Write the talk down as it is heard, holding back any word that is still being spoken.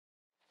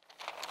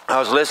I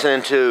was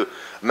listening to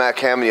Matt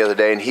Cameron the other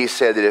day, and he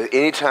said that if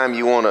anytime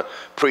you want to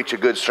preach a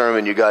good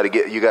sermon, you got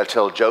to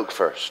tell a joke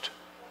first.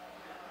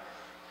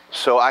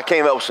 So I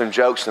came up with some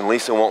jokes, and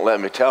Lisa won't let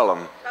me tell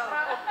them.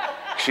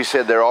 She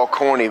said they're all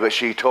corny, but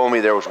she told me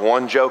there was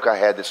one joke I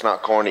had that's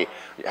not corny.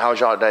 How'd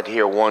y'all like to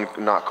hear one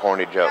not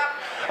corny joke?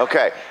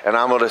 Okay, and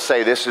I'm going to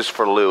say this is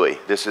for Louis.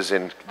 This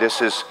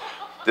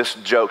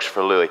joke's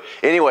for Louis.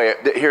 Anyway,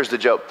 here's the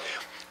joke.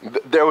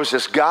 There was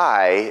this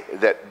guy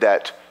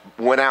that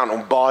went out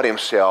and bought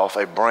himself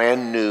a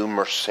brand new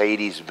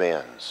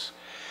Mercedes-Benz.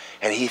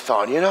 And he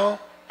thought, I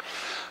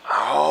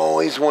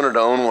always wanted to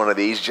own one of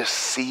these, just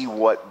see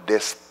what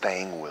this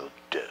thing will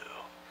do.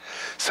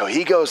 So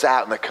he goes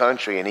out in the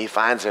country and he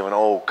finds him an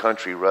old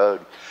country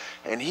road.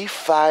 And he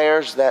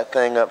fires that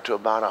thing up to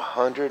about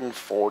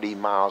 140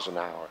 miles an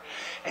hour.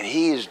 And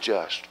he is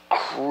just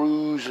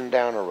cruising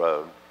down the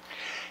road.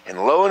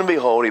 And lo and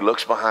behold, he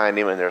looks behind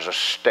him and there's a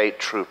state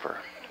trooper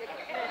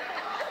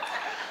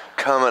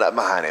coming up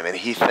behind him. And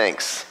he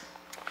thinks,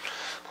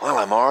 well,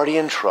 I'm already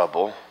in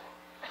trouble,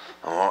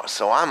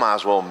 so I might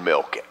as well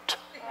milk it.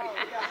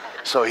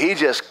 So he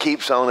just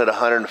keeps on at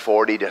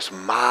 140, just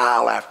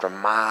mile after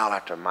mile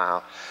after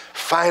mile.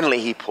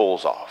 Finally, he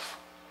pulls off.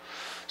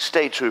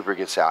 State trooper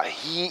gets out.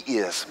 He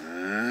is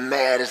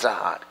mad as a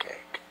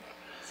hotcake.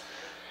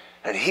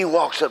 And he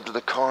walks up to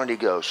the car and he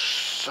goes,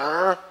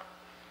 "Sir,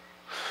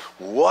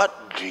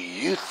 what do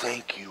you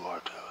think you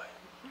are doing?"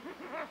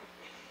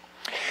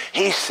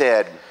 He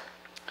said,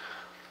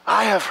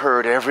 "I have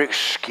heard every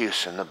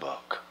excuse in the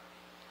book.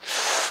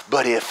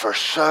 But if for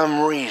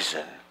some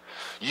reason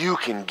you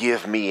can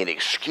give me an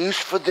excuse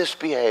for this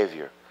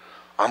behavior,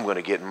 I'm going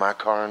to get in my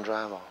car and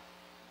drive off."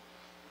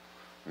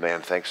 The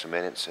man thinks a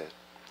minute and says,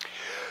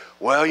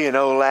 "Well,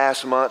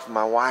 last month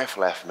my wife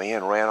left me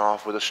and ran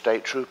off with a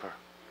state trooper.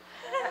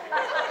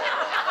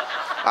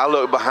 I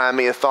looked behind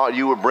me and thought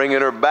you were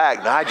bringing her back,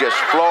 and I just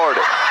floored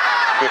it."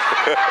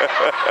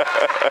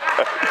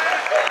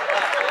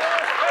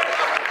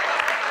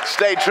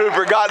 State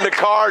trooper got in the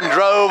car and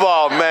drove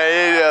off,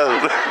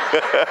 man.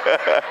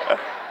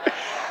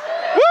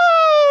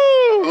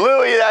 Woo!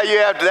 Louis, you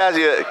have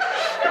to,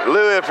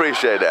 Louis,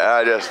 appreciate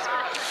that.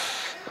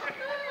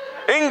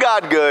 Ain't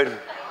God good?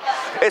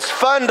 It's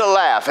fun to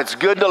laugh. It's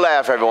good to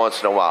laugh every once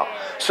in a while.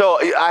 So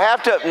I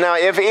have to, now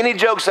if any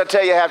jokes I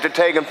tell you, I have to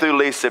take them through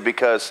Lisa,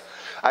 because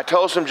I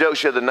told some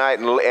jokes the other night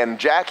and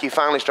Jackie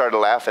finally started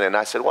laughing, and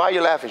I said, "Why are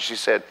you laughing?" She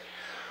said,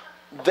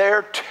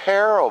 "They're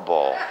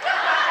terrible."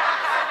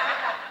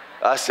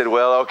 I said,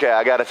 "Well, okay,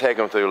 I got to take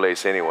them through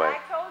Lisa anyway." I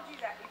told you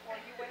that before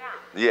you went out.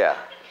 Yeah.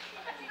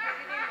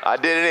 I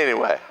did it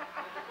anyway.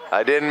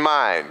 I didn't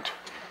mind.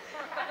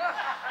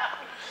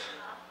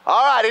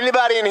 All right,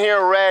 anybody in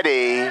here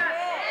ready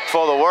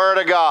for the Word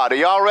of God? Are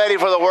y'all ready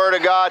for the Word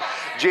of God?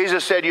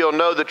 Jesus said you'll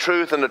know the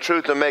truth, and the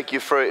truth will make you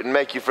free.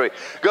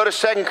 Go to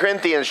 2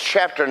 Corinthians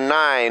chapter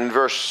 9,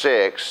 verse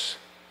 6.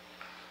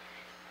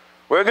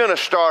 We're going to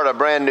start a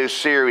brand new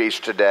series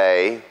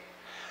today.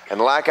 And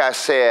like I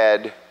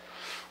said,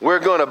 we're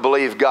going to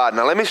believe God.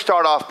 Now let me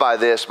start off by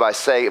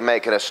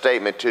making a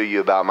statement to you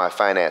about my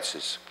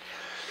finances.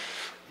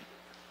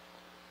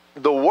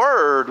 The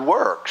Word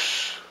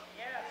works.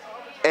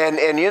 And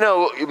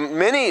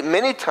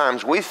many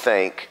times we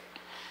think,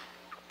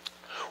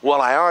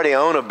 well, I already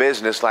own a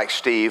business like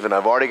Steve, and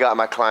I've already got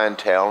my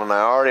clientele, and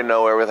I already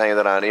know everything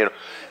that I need. And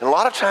a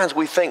lot of times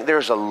we think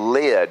there's a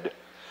lid,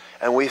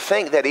 and we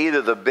think that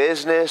either the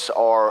business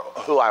or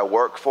who I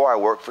work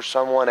for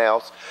someone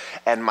else,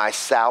 and my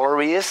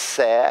salary is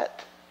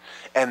set,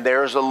 and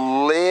there's a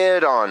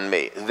lid on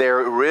me.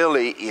 There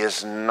really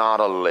is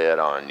not a lid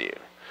on you.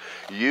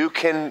 You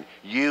can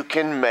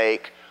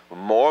make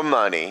more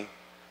money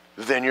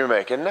than you're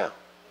making now.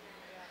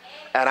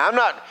 And I'm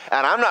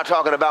not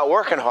talking about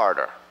working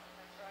harder.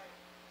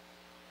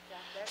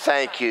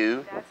 Thank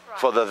you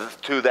for the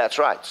two that's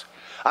rights.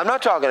 I'm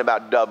not talking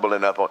about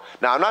doubling up on.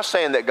 Now, I'm not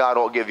saying that God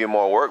won't give you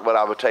more work, but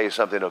I will tell you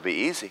something that'll be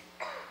easy.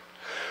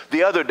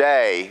 The other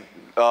day,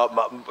 a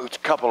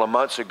couple of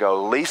months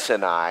ago, Lisa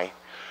and I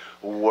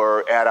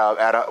were at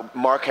a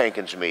Mark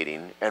Hankins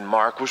meeting, and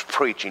Mark was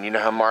preaching. You know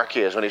how Mark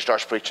is when he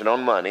starts preaching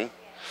on money.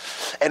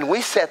 And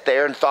we sat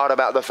there and thought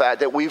about the fact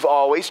that we've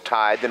always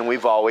tithed and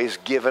we've always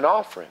given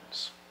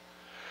offerings.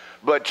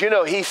 But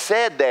he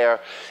said there,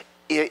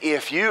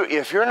 if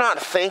you're not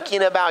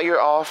thinking about your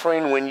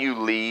offering when you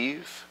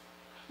leave,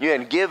 you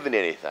haven't given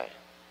anything.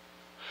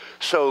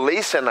 So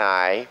Lisa and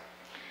I,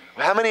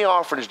 how many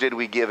offerings did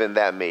we give in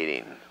that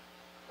meeting?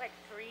 Like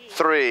 3.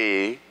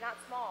 3. Not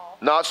small.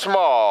 Not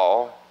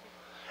small.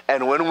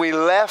 And when we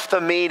left the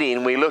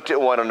meeting, we looked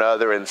at one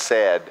another and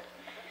said,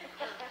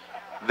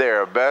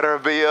 "There better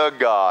be a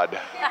God."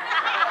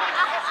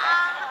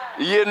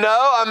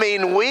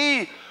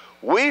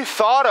 We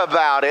thought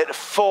about it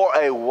for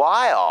a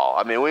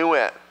while. We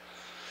went,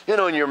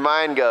 and your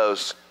mind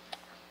goes,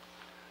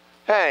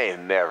 "I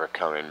ain't never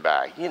coming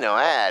back."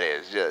 That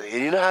is just,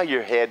 how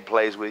your head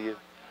plays with you?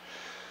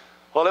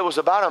 Well, it was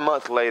about a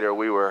month later,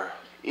 we were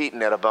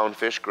eating at a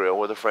Bonefish Grill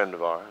with a friend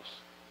of ours.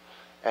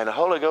 And the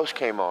Holy Ghost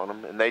came on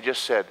them, and they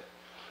just said,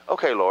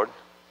 okay, Lord.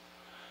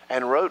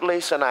 And wrote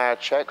Lisa and I a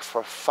check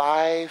for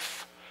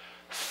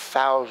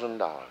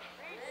 $5,000.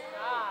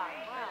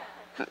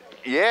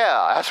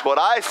 Yeah, that's what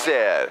I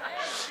said.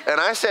 And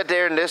I sat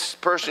there, and this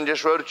person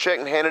just wrote a check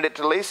and handed it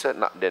to Lisa.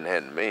 No, didn't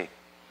hand it to me.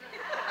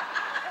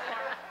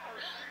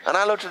 And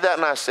I looked at that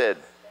and I said,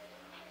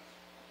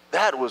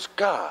 that was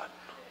God.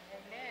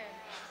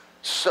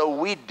 So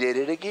we did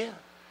it again.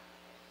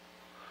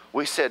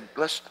 We said,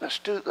 let's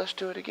do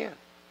it again.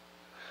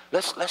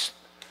 Let's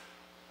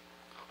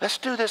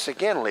do this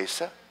again,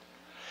 Lisa.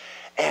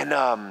 And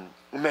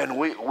man,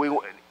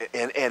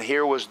 and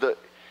here was the,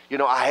 you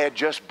know, I had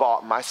just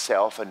bought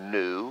myself a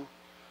new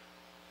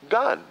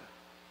gun.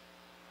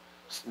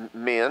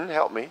 Men,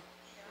 help me.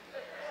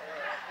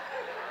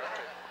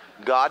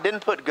 God didn't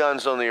put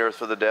guns on the earth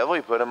for the devil.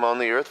 He put them on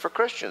the earth for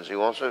Christians. He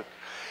wants to,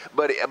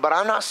 but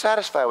I'm not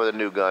satisfied with a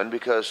new gun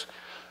because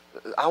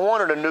I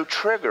wanted a new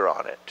trigger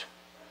on it.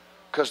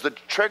 Because the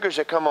triggers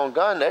that come on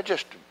gun, they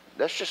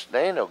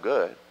ain't no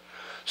good.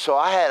 So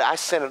I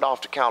sent it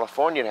off to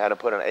California and had to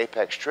put an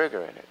Apex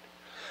trigger in it.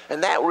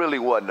 And that really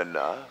wasn't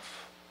enough.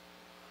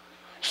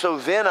 So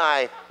then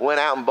I went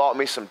out and bought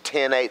me some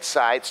 10-8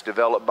 sights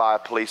developed by a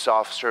police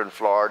officer in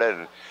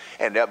Florida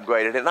and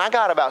upgraded it. And I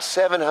got about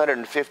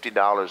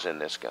 $750 in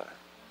this gun.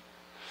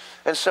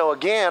 And so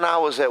again, I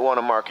was at one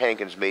of Mark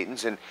Hankins'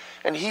 meetings, and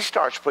he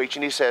starts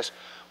preaching. He says,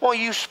 well,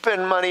 you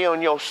spend money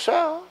on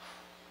yourself.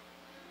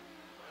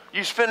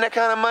 You spend that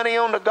kind of money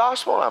on the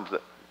gospel?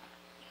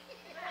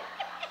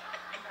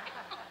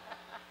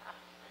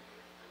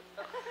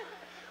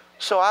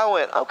 So I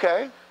went,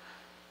 okay,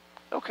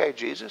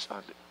 Jesus.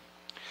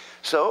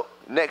 So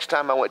next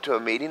time I went to a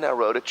meeting, I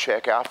wrote a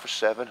check out for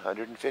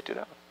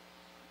 $750.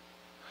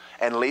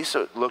 And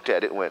Lisa looked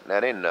at it and went,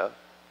 that ain't enough.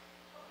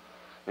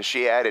 And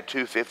she added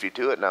 $250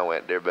 to it, and I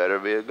went, there better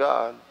be a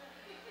God.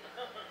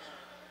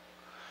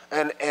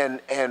 And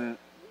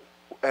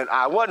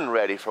I wasn't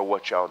ready for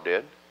what y'all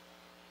did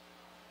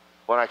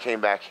when I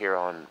came back here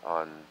on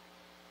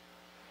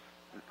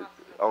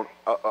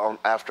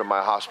after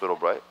my hospital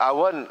break.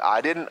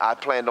 I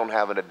planned on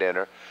having a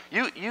dinner.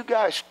 You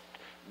guys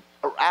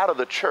are out of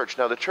the church.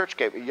 Now the church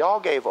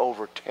y'all gave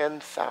over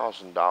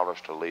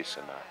 $10,000 to Lisa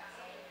and I.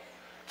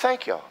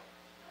 Thank y'all.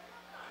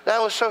 That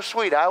was so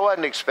sweet. I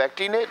wasn't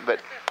expecting it, but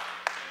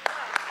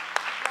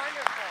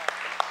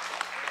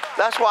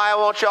that's why I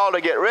want y'all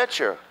to get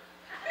richer.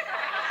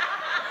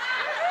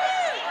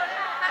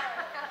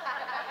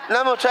 And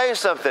I'm going to tell you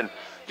something,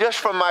 just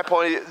from my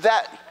point of view,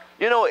 that,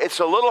 you know, it's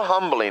a little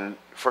humbling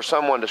for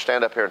someone to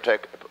stand up here and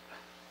take,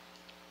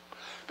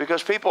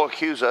 because people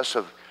accuse us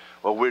of,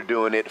 well, we're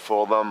doing it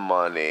for the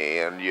money,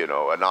 and, you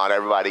know, and not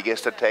everybody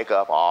gets to take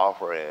up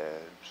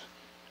offerings.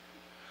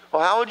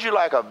 Well, how would you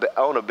like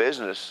own a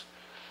business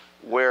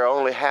where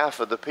only half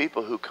of the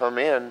people who come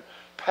in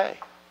pay?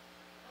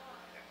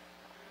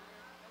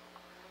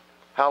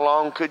 How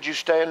long could you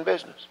stay in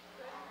business?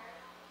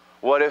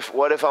 What if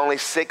only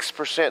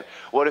 6%?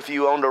 What if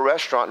you owned a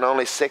restaurant and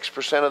only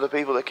 6% of the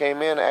people that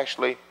came in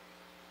actually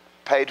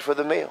paid for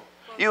the meal?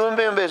 You wouldn't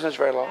be in business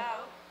very long.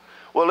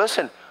 Well,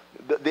 listen,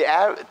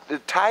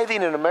 the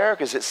tithing in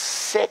America is at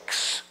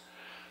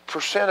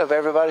 6% of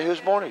everybody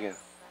who's born again.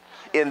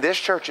 In this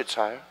church, it's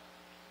higher.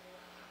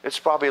 It's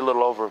probably a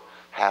little over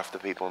half the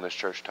people in this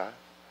church tithe.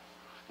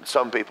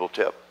 Some people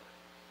tip.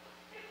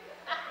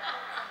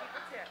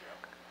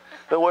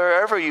 But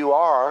wherever you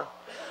are,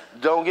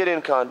 don't get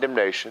in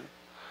condemnation.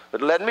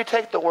 But let me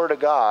take the Word of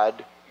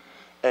God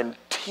and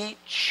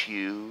teach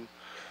you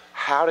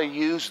how to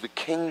use the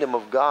kingdom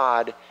of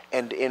God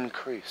and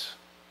increase.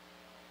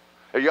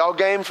 Are y'all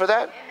game for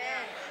that? Amen.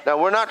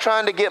 Now, we're not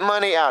trying to get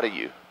money out of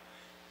you.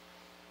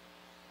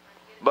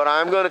 But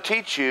I'm going to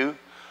teach you.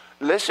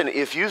 Listen,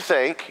 if you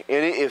think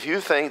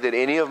that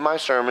any of my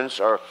sermons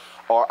are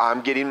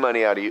I'm getting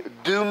money out of you,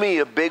 do me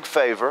a big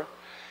favor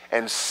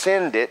and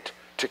send it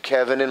to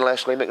Kevin and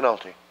Leslie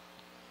McNulty.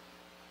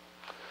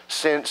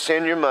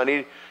 Send your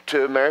money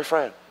to Mary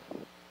Fran.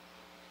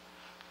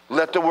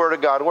 Let the Word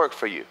of God work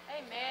for you.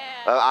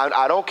 Amen.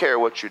 I don't care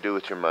what you do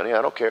with your money.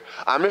 I don't care.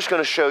 I'm just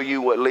going to show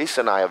you what Lisa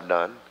and I have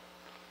done.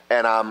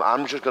 And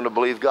I'm just going to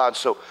believe God.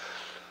 So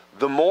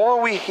the more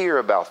we hear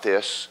about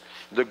this,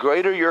 the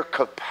greater your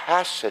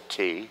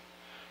capacity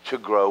to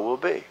grow will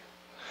be.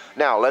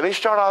 Now, let me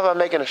start off by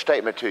making a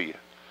statement to you.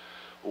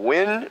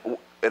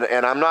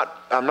 And I'm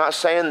not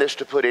saying this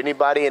to put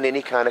anybody in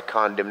any kind of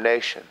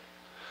condemnation.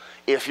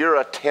 If you're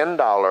a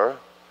 $10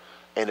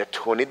 and a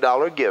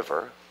 $20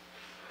 giver,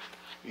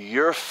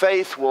 your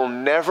faith will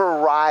never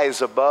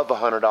rise above a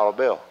 $100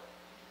 bill,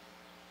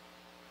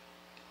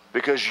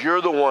 because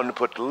you're the one who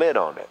put the lid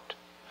on it.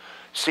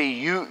 See,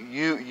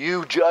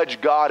 you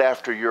judge God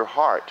after your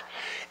heart.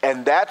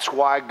 And that's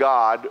why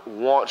God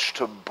wants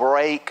to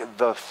break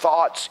the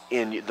thoughts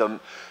in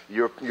your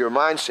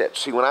mindset.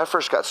 See, when I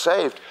first got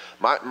saved,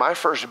 my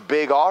first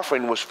big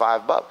offering was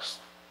 $5.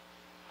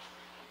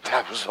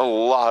 That was a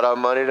lot of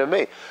money to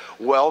me.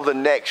 Well, the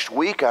next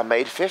week I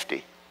made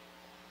 50.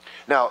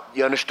 Now,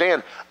 you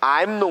understand,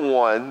 I'm the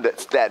one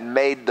that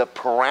made the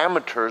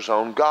parameters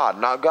on God,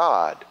 not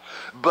God.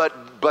 But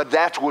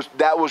that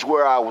was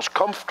where I was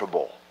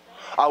comfortable.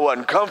 I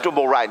wasn't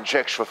comfortable writing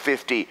checks for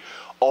 $50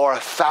 or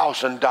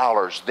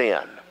 $1,000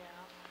 then.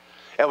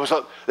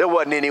 There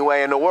wasn't any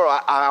way in the world.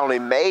 I only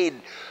made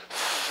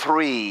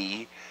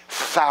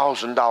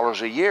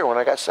 $3,000 a year when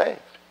I got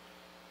saved.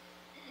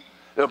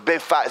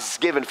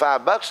 Giving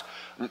 $5,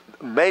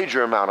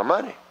 major amount of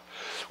money.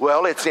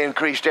 Well, it's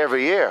increased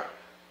every year.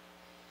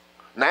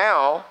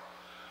 Now,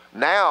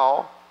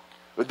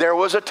 there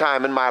was a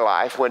time in my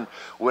life when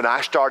I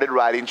started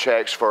writing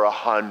checks for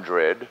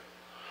 100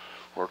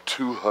 or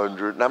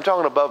 200, and I'm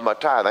talking above my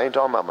tithe. I ain't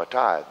talking about my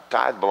tithe.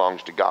 Tithe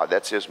belongs to God.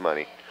 That's His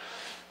money.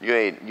 You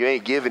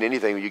ain't giving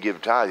anything when you give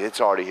tithe.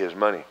 It's already His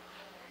money.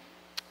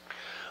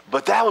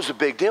 But that was a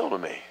big deal to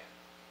me.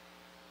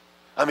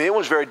 I mean, it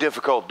was very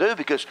difficult to do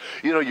because,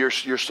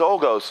 your soul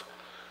goes,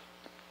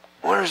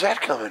 where is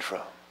that coming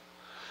from?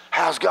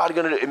 How's God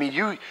going to do it? I mean,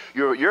 your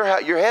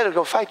head is going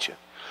to fight you.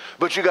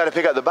 But you got to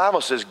pick up. The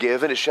Bible says,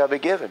 give and it shall be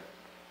given.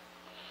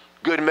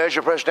 Good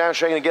measure, pressed down,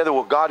 shaken together,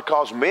 will God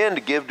cause men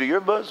to give to your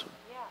bosom.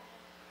 Yeah.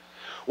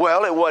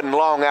 Well, it wasn't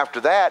long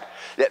after that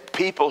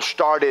people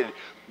started.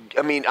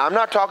 I mean, I'm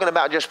not talking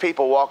about just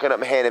people walking up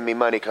and handing me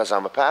money because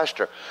I'm a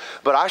pastor,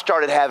 but I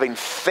started having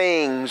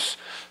things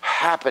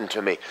happen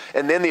to me.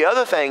 And then the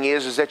other thing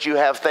is that you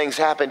have things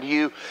happen to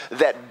you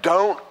that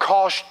don't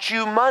cost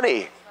you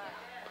money.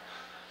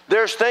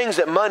 There's things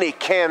that money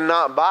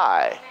cannot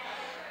buy.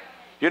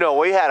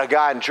 We had a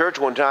guy in church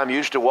one time who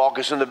used to walk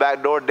us in the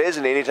back door to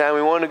Disney anytime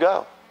we wanted to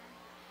go.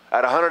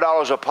 At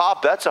 $100 a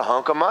pop, that's a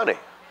hunk of money.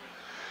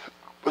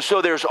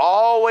 So there's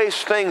always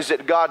things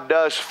that God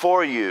does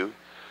for you.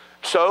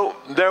 So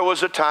there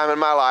was a time in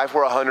my life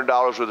where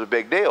 $100 was a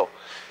big deal.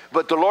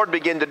 But the Lord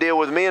began to deal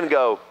with me and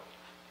go,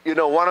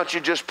 why don't you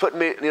just put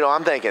me,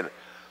 I'm thinking,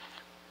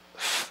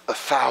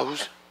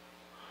 1,000?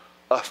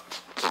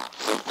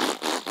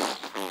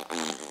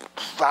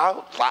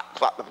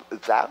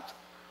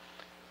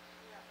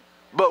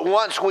 But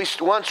once we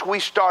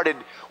started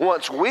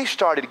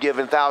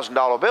giving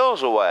 $1,000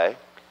 bills away,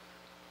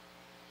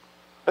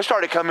 they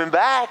started coming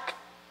back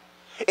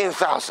in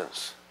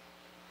thousands.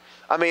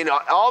 I mean,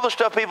 all the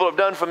stuff people have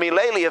done for me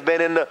lately have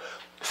been in the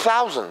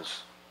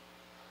thousands.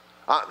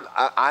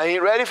 I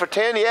ain't ready for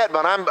 10 yet,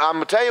 but I'm going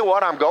to tell you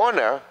what, I'm going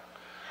there.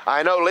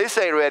 I know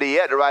Lisa ain't ready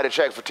yet to write a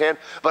check for 10,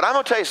 but I'm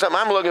going to tell you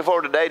something. I'm looking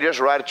forward today just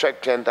to write a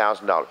check for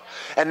 $10,000.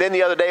 And then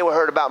the other day we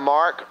heard about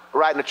Mark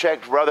writing a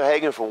check to Brother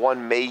Hagin for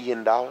 $1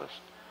 million.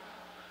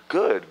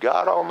 Good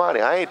God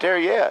Almighty, I ain't there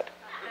yet.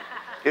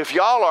 If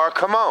y'all are,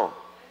 come on.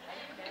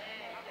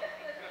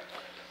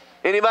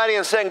 Anybody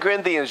in 2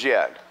 Corinthians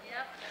yet?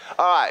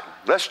 All right,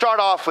 let's start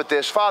off with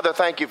this. Father,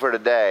 thank you for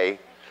today.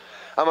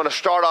 I'm going to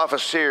start off a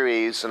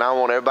series, and I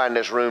want everybody in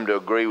this room to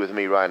agree with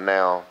me right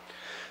now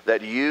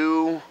that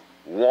you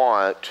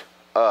want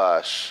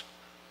us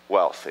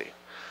wealthy.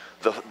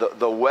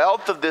 The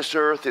wealth of this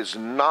earth is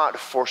not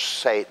for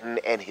Satan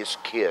and his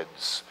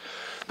kids.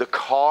 The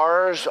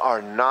cars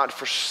are not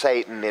for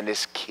Satan and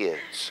his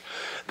kids.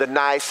 The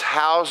nice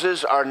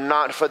houses are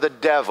not for the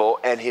devil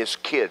and his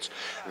kids.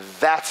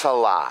 That's a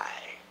lie.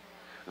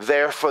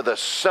 They're for the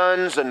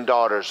sons and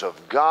daughters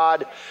of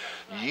God.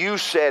 You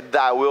said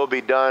thy will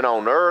be done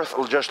on earth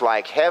just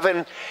like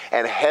heaven,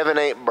 and heaven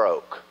ain't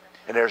broke.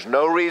 And there's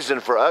no reason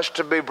for us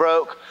to be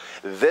broke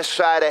this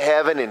side of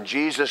heaven in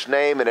Jesus'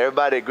 name. And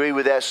everybody agree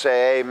with that,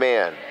 say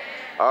amen. Amen.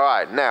 All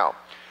right, now,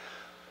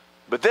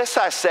 but this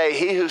I say,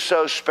 he who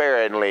sows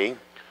sparingly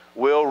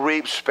will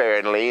reap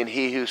sparingly, and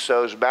he who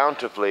sows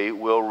bountifully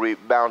will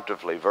reap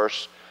bountifully.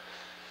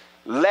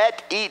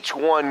 Let each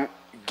one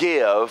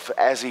give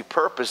as he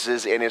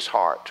purposes in his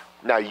heart.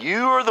 Now,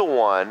 you are the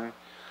one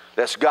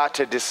that's got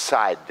to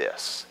decide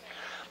this.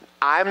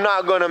 I'm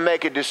not going to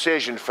make a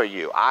decision for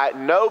you.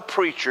 No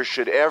preacher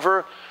should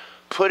ever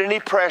put any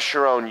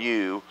pressure on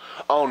you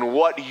on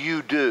what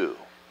you do.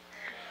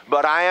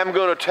 But I am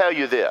going to tell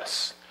you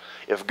this.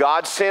 If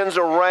God sends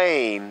a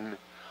rain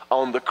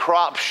on the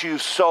crops you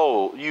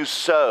sowed,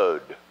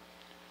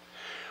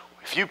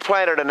 if you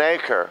planted an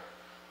acre,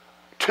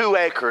 2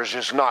 acres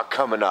is not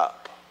coming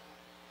up.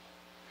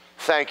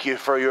 Thank you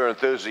for your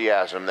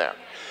enthusiasm there.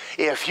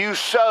 If you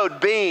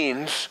sowed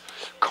beans,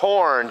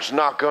 corn's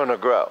not going to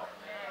grow.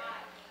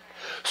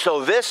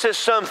 So this is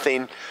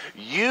something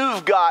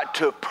you've got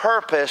to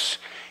purpose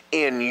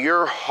in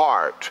your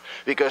heart,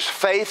 because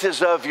faith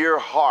is of your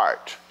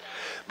heart.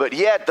 But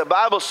yet the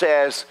Bible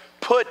says,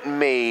 put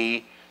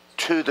me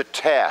to the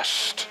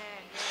test.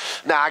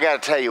 Now I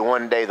got to tell you,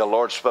 one day the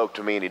Lord spoke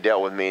to me and he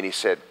dealt with me and he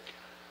said,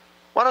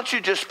 why don't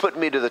you just put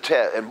me to the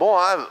test? And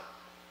boy,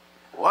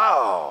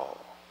 wow.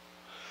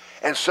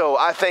 And so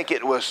I think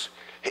it was,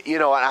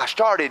 I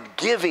started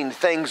giving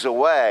things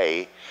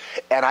away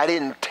and I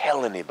didn't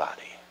tell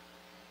anybody.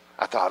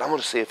 I thought, I'm going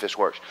to see if this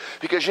works.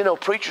 Because,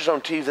 preachers on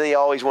TV, they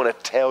always want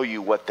to tell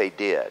you what they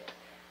did.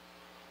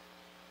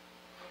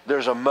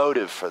 There's a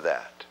motive for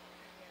that.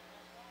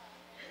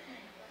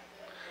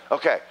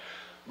 Okay,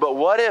 but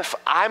what if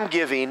I'm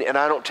giving and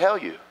I don't tell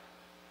you?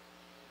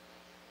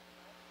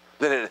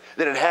 then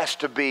it has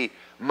to be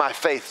my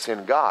faith's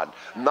in God,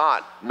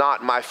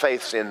 not my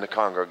faith's in the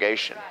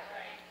congregation.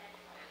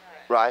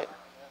 Right?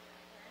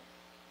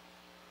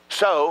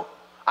 So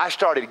I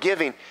started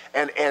giving,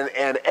 and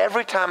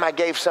every time I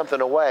gave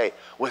something away,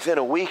 within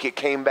a week it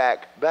came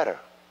back better.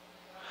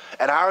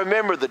 And I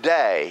remember the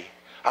day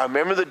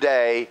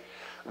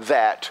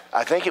that,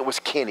 I think it was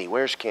Kenny.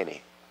 Where's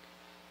Kenny?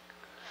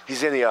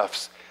 He's in the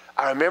office.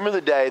 I remember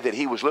the day that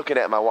he was looking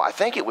at my watch. I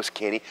think it was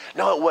Kenny.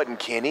 No, it wasn't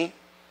Kenny.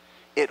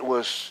 It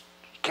was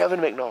Kevin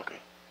McNulty.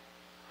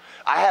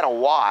 I had a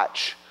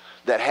watch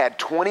that had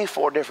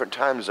 24 different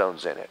time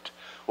zones in it.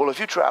 Well, if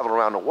you travel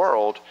around the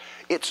world,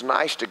 it's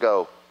nice to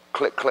go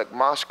click, click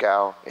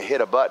Moscow and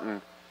hit a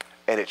button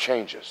and it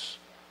changes.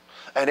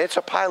 And it's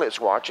a pilot's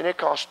watch and it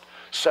costs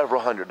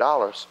several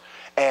 $100s.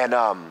 And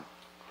no,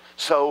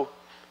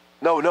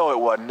 it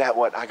wasn't. That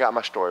what I got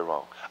my story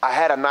wrong. I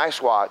had a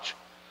nice watch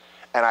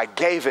and I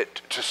gave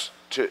it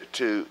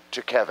to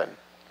Kevin,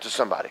 to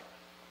somebody.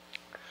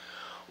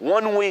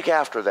 1 week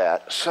after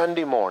that,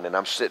 Sunday morning,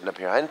 I'm sitting up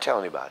here. I didn't tell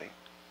anybody.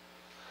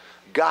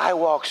 Guy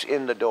walks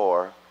in the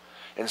door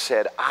and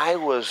said, I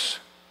was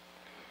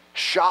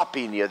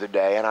shopping the other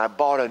day and I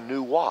bought a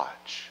new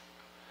watch.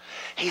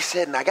 He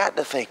said, and I got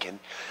to thinking,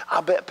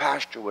 I bet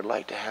Pastor would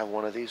like to have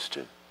one of these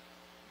too.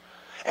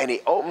 And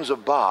he opens a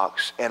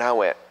box and I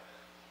went,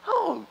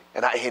 oh,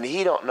 and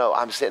he don't know.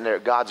 I'm sitting there,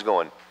 God's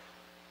going,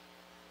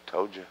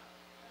 told you.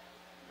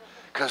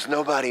 Because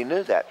nobody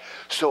knew that.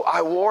 So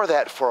I wore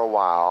that for a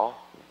while,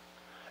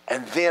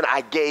 and then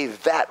I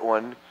gave that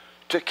one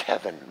to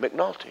Kevin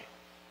McNulty.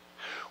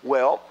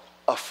 Well,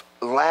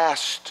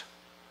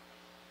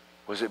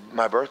 was it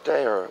my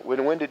birthday, or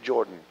when did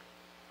Jordan?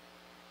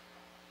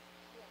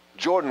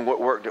 Jordan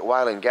worked at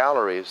Weiland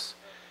Galleries,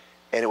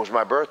 and it was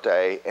my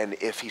birthday, and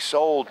if he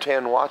sold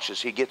 10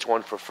 watches, he gets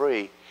one for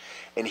free,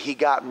 and he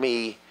got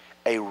me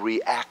a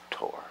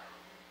reactor.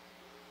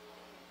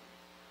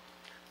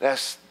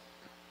 That's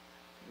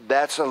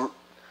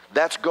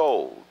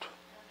gold.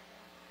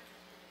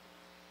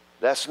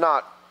 That's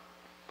not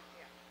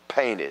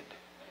painted.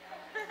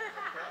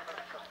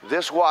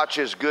 This watch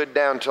is good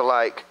down to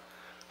like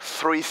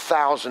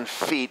 3,000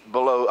 feet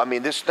below. I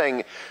mean, this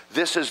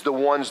is the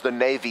ones the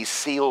Navy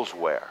SEALs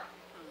wear.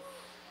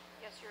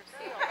 Yes, you're a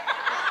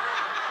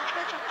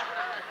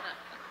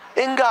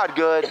seal. Isn't God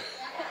good?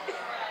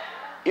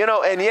 You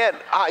know, and yet,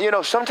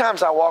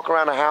 sometimes I walk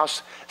around the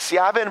house. See,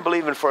 I've been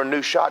believing for a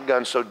new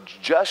shotgun, so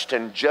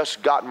Justin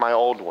just got my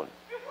old one.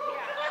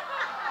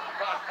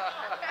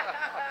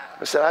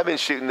 I said, I've been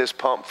shooting this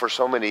pump for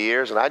so many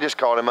years, and I just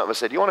called him up and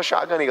said, you want a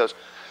shotgun? He goes,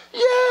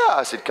 yeah.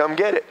 I said, come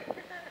get it.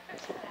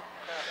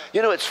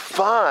 You know, it's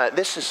fun.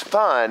 This is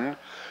fun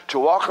to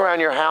walk around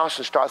your house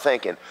and start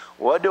thinking,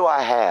 what do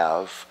I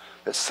have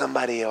that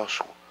somebody else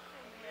will?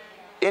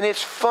 And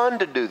it's fun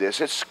to do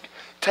this.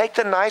 Take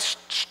the nice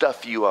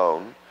stuff you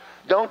own.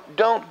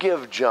 Don't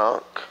give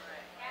junk.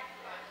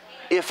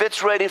 If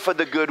it's ready for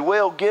the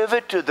goodwill, give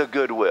it to the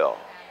goodwill.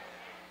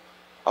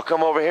 I'll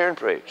come over here and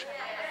preach.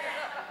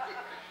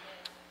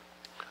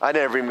 I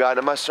never even got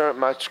to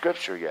my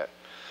scripture yet.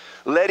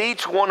 Let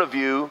each one of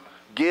you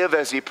give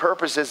as he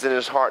purposes in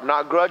his heart,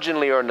 not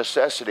grudgingly or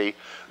necessity.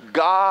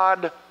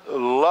 God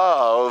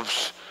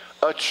loves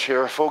a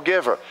cheerful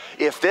giver.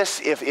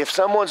 If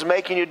someone's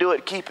making you do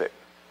it, keep it.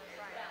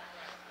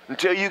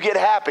 Until you get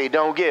happy,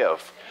 don't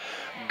give.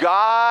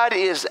 God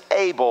is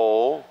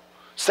able,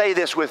 say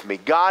this with me,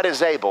 God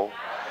is able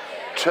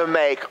to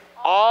make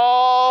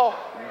all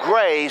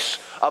grace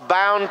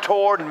abound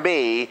toward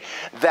me,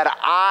 that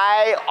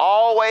I,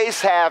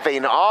 always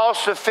having all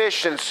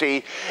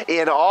sufficiency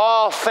in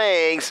all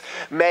things,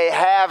 may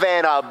have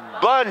an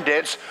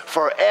abundance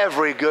for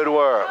every good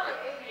work.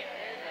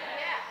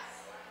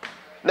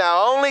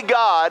 Now, only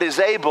God is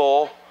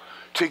able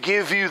to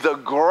give you the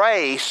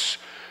grace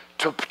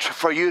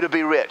for you to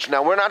be rich.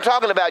 Now, we're not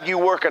talking about you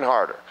working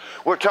harder.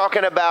 We're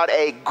talking about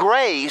a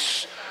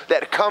grace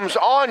that comes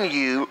on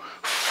you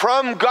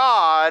from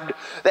God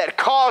that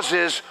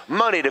causes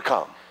money to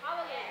come.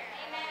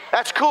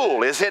 That's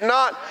cool, is it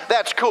not?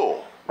 That's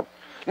cool.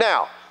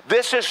 Now,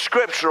 this is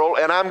scriptural,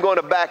 and I'm going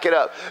to back it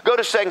up. Go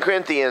to 2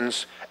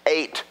 Corinthians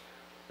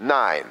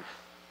 8:9.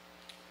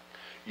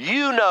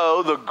 You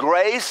know the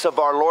grace of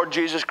our Lord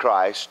Jesus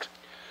Christ,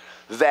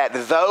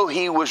 that though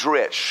he was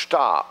rich,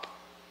 stop.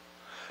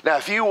 Now,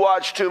 if you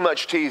watch too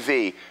much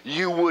TV,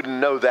 you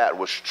wouldn't know that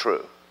was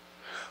true.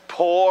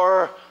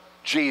 Poor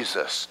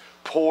Jesus.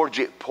 Poor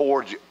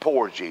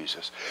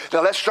Jesus.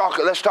 Now, let's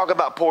talk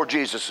about poor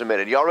Jesus a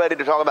minute. Y'all ready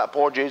to talk about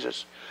poor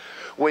Jesus?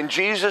 When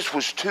Jesus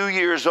was 2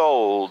 years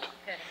old,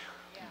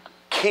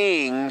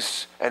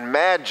 kings and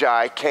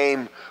magi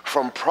came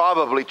from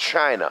probably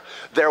China.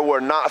 There were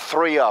not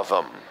 3 of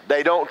them.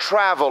 They don't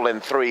travel in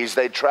 3s.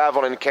 They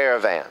travel in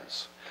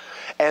caravans.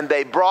 And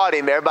they brought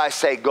him, everybody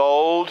say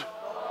gold,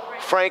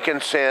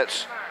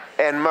 frankincense,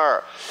 and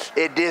myrrh.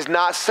 It does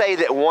not say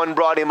that one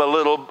brought him a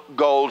little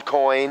gold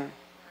coin.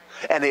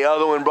 And the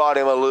other one brought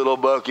him a little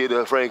bucket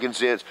of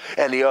frankincense,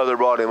 and the other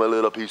brought him a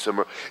little piece of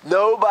myrrh.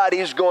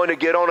 Nobody's going to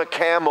get on a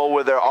camel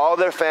with all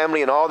their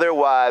family and all their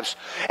wives,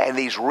 and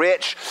these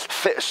rich,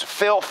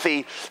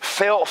 filthy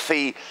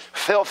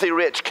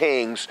rich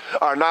kings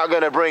are not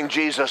going to bring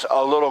Jesus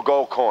a little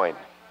gold coin.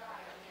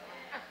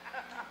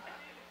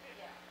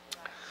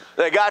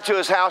 They got to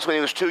his house when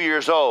he was 2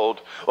 years old.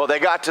 Well, they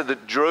got to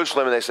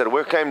Jerusalem and they said,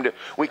 we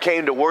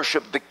came to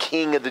worship the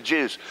King of the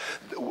Jews.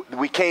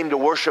 We came to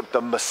worship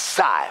the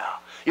Messiah.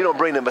 You don't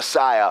bring the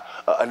Messiah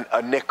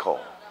a nickel.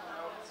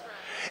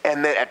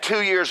 And then at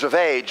 2 years of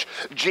age,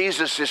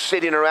 Jesus is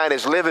sitting around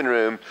his living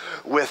room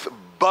with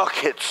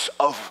buckets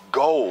of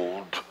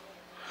gold.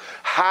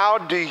 How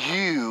do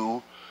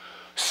you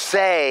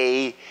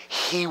say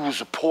he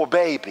was a poor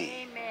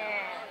baby?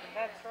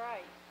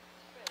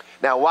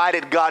 Now, why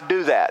did God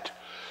do that?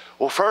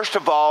 Well, first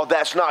of all,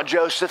 that's not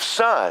Joseph's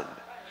son.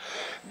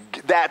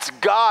 That's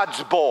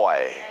God's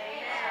boy.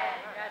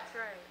 That's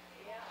right.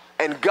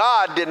 And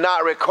God did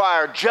not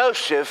require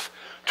Joseph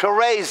to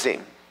raise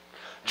him.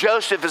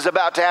 Joseph is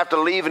about to have to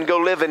leave and go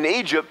live in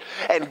Egypt,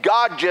 and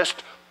God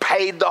just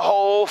paid the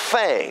whole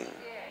thing.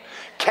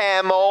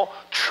 Camel,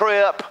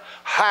 trip,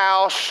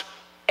 house,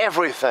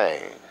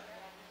 everything.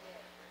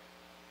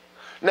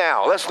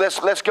 Now,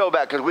 let's go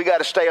back, because we got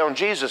to stay on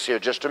Jesus here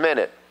just a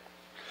minute.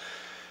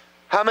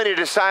 How many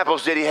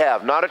disciples did he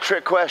have? Not a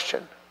trick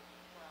question.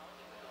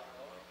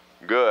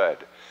 Good.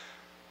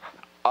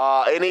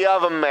 Any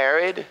of them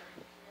married?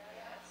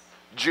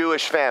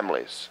 Jewish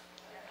families.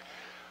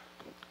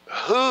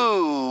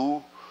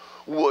 Who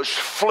was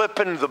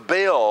flipping the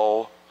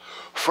bill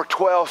for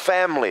 12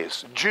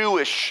 families?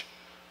 Jewish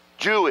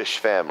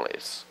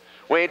families.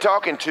 We ain't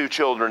talking 2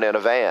 children in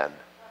a van.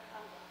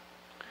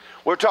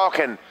 We're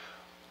talking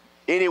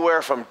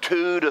anywhere from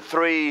 2 to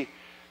 3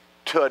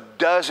 to a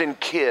dozen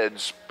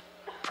kids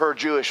per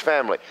Jewish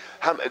family.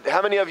 How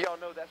many of y'all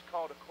know that's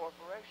called a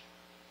corporation?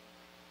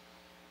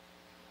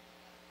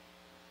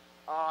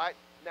 All right.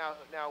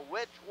 Now,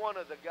 which one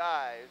of the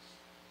guys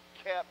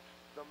kept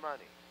the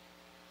money?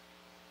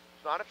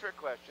 It's not a trick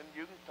question.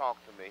 You can talk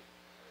to me.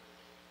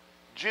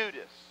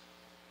 Judas.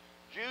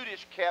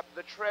 Judas kept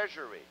the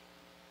treasury.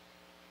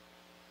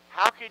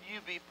 How could you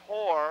be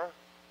poor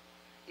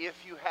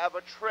if you have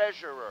a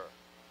treasurer?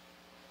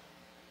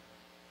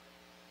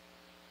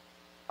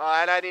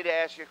 And I need to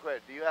ask you a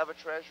question. Do you have a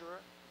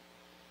treasurer?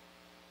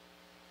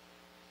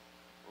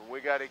 Well,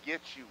 we got to get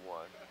you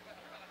one.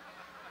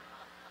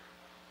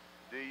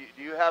 Do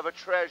you have a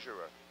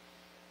treasurer?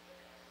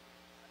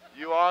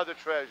 You are the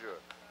treasurer.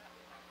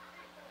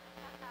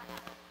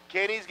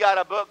 Kenny's got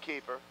a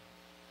bookkeeper.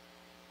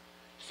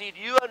 See,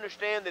 do you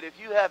understand that if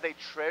you have a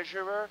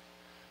treasurer,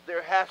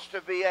 there has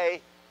to be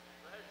a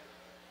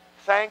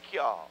thank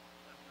y'all.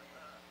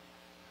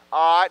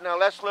 All right, now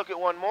let's look at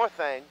one more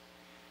thing.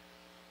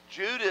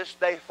 Judas,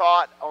 they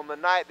thought on the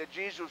night that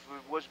Jesus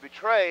was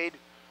betrayed,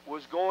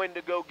 was going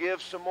to go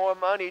give some more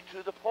money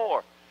to the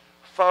poor.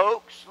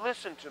 Folks,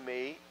 listen to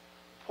me.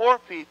 Poor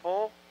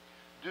people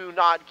do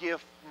not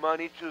give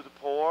money to the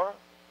poor.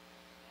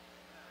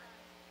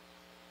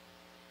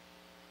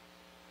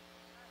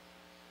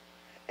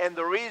 And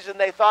the reason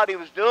they thought he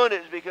was doing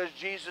it is because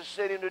Jesus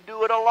said him to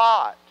do it a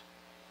lot.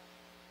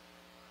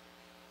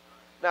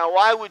 Now,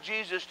 why would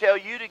Jesus tell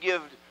you to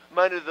give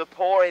money to the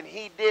poor and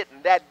he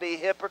didn't? That'd be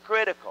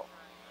hypocritical.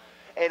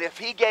 And if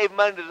he gave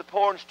money to the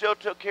poor and still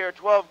took care of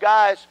 12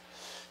 guys,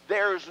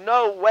 there's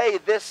no way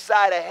this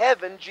side of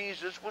heaven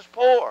Jesus was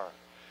poor.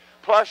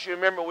 Plus, you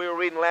remember we were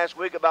reading last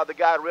week about the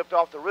guy who ripped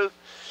off the roof.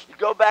 You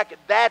go back,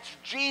 that's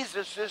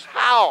Jesus'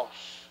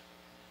 house.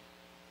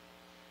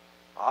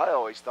 I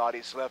always thought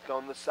he slept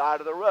on the side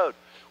of the road.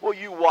 Well,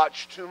 you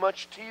watch too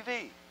much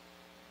TV.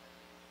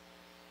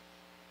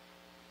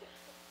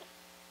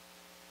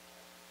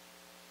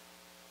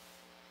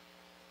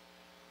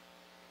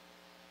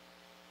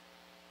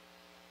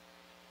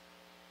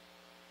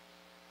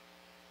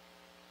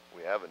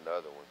 We have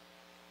another one.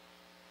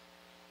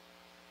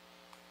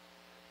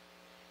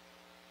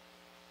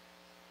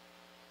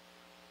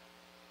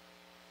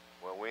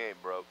 Well, we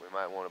ain't broke. We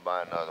might want to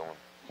buy another one.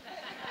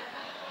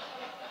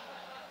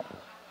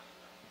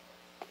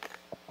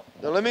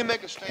 Now, let me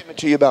make a statement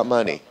to you about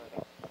money.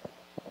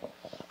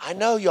 I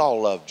know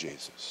y'all love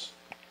Jesus,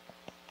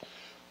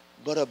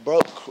 but a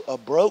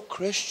broke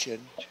Christian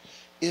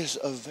is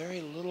of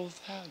very little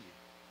value.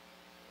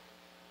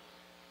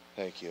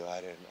 Thank you.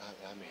 I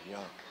mean,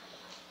 y'all.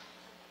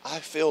 I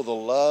feel the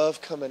love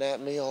coming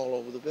at me all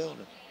over the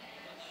building.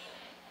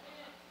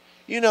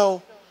 You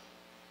know,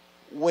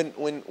 when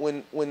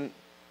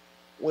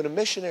a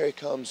missionary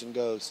comes and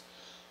goes,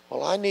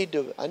 well, I need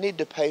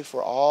to pay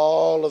for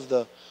all of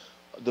the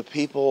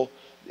people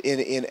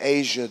in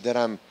Asia that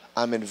I'm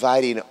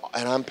inviting,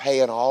 and I'm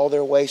paying all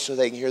their way so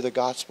they can hear the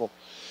gospel.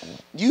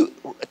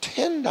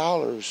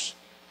 $10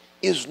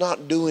 is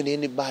not doing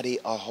anybody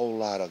a whole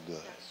lot of good.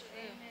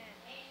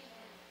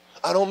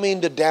 I don't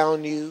mean to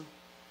down you,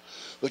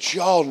 but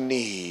y'all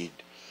need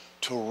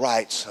to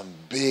write some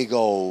big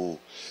old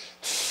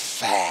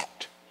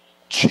fat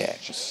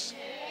checks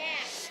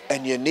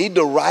And you need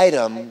to write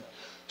them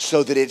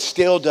so that it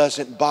still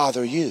doesn't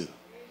bother you.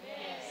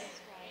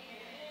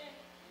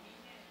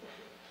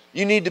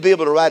 You need to be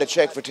able to write a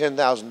check for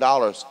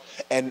 $10,000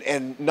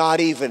 and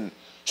not even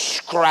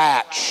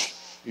scratch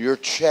your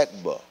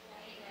checkbook.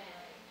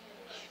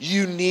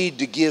 You need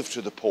to give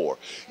to the poor.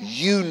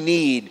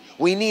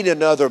 We need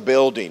another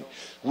building.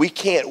 We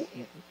can't,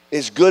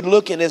 as good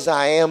looking as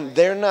I am,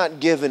 they're not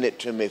giving it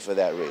to me for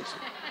that reason.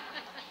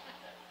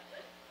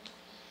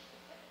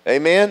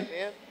 Amen?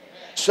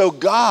 So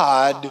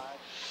God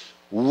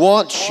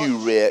wants you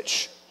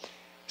rich.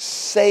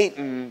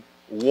 Satan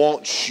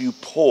wants you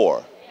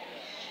poor.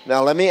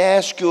 Now let me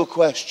ask you a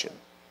question.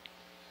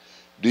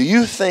 Do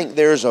you think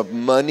there's a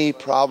money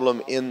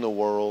problem in the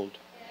world?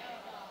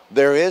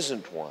 There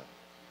isn't one.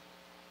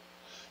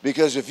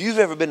 Because if you've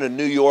ever been to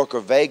New York or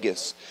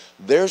Vegas,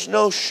 there's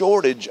no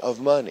shortage of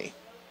money.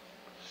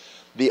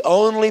 The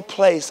only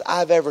place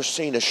I've ever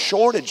seen a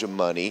shortage of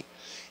money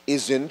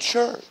is in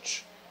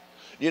church.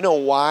 You know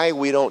why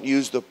we don't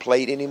use the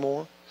plate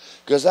anymore?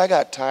 Because I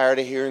got tired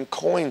of hearing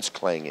coins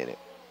clang in it.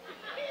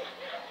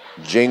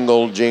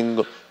 Jingle,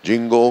 jingle,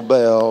 jingle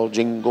bell,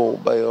 jingle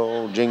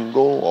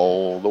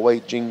all the way,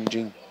 jing,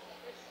 jing.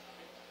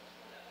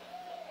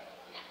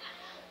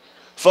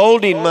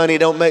 Folding money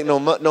don't make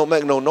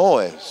no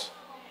noise.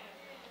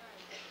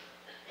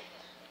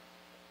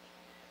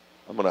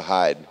 I'm gonna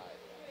hide.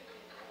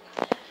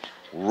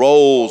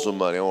 Rolls of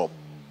money. Oh,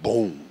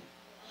 boom.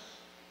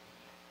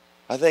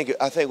 I think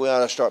we ought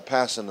to start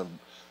passing a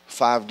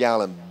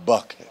 5-gallon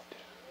bucket.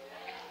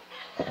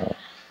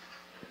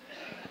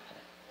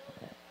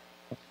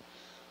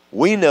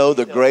 We know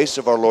the grace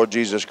of our Lord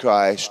Jesus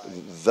Christ,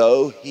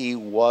 though he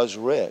was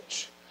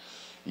rich,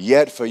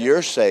 yet for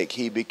your sake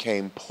he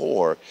became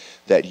poor,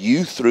 that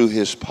you through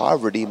his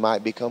poverty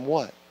might become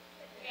what?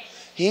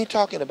 He ain't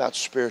talking about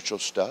spiritual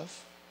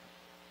stuff.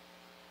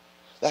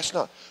 That's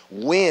not.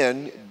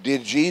 When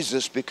did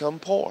Jesus become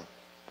poor?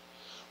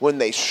 When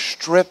they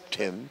stripped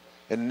him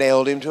and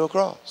nailed him to a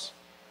cross.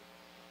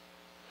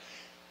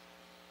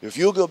 If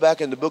you'll go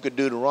back in the book of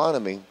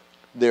Deuteronomy,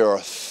 there are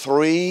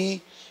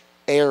 3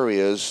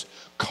 areas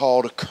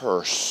called a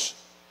curse.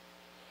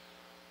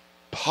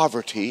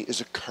 Poverty is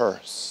a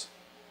curse.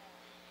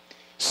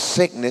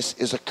 Sickness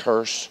is a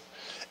curse.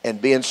 And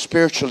being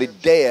spiritually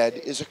dead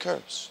is a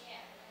curse.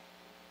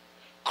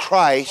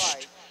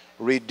 Christ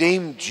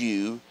redeemed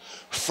you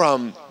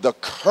from the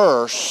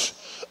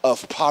curse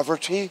of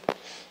poverty,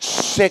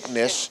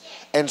 sickness,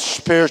 and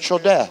spiritual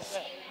death.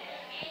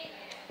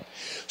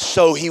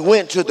 So he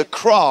went to the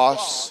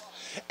cross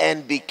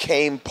and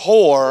became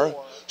poor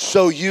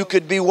so you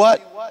could be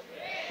what?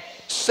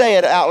 Say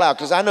it out loud,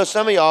 because I know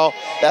some of y'all,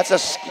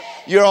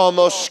 you're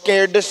almost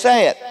scared to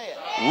say it.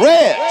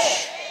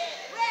 Rich.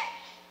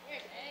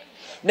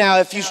 Now,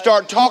 if you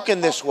start talking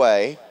this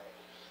way,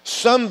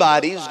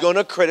 somebody's going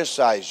to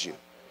criticize you.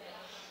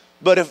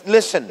 But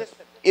listen,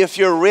 if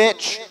you're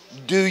rich,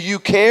 do you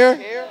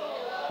care?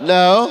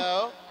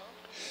 No.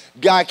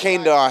 Guy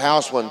came to our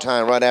house one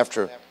time right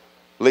after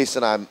Lisa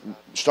and I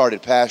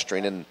started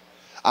pastoring, and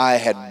I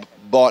had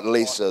bought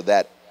Lisa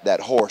that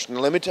horse. Now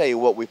let me tell you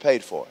what we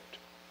paid for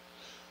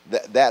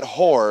it. That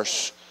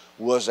horse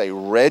was a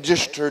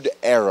registered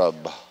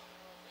Arab,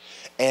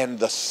 and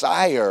the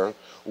sire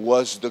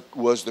was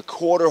the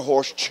quarter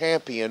horse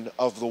champion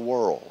of the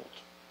world.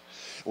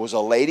 It was a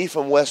lady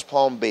from West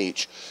Palm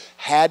Beach,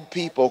 had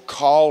people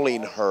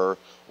calling her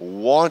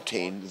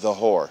wanting the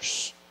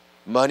horse.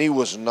 Money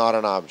was not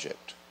an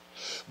object.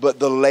 But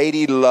the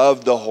lady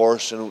loved the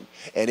horse, and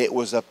it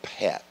was a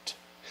pet.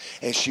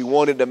 And she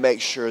wanted to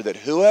make sure that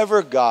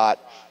whoever got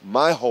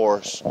my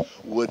horse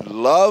would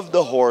love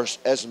the horse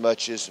as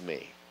much as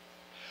me.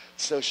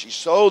 So she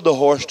sold the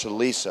horse to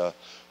Lisa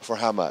for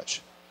how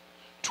much?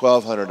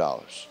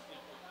 $1,200.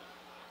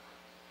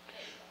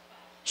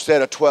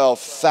 Instead of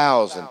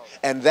 $12,000.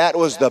 And that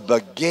was the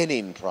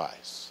beginning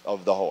price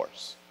of the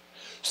horse.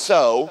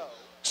 So,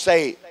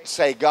 say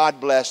God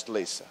blessed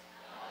Lisa.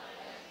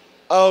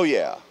 Oh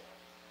yeah.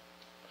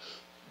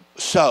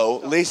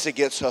 So, Lisa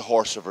gets a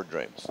horse of her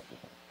dreams.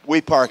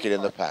 We park it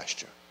in the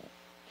pasture.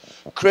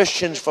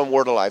 Christians from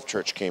Word of Life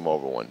Church came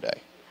over one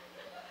day.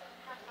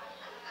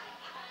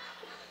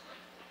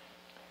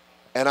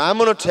 And I'm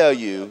going to tell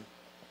you,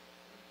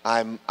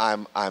 I'm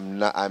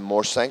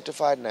more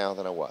sanctified now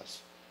than I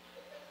was.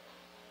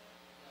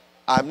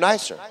 I'm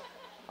nicer.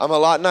 I'm a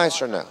lot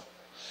nicer now.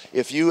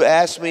 If you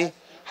ask me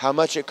how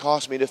much it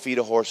costs me to feed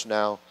a horse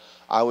now,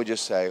 I would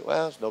just say,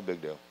 well, it's no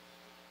big deal.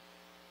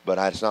 But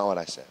that's not what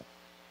I said.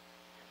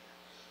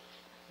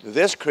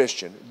 This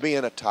Christian,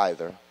 being a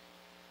tither,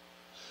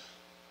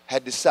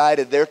 had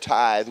decided their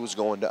tithe was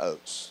going to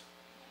oats.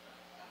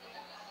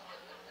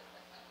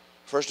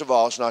 First of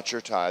all, it's not your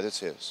tithe, it's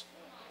his.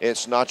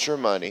 It's not your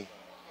money,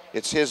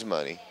 it's his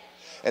money.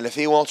 And if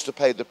he wants to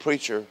pay the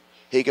preacher,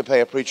 he can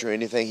pay a preacher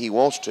anything he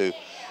wants to,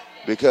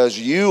 because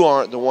you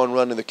aren't the one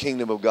running the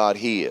kingdom of God,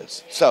 he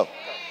is.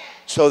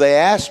 So they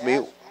asked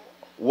me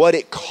what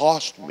it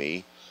cost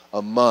me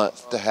a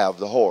month to have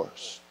the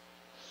horse.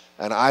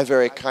 And I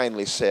very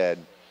kindly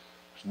said,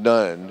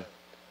 none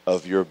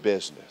of your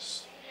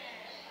business.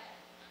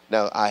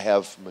 Now, I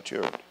have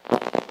matured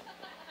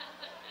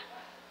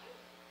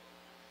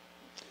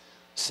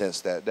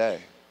since that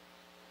day.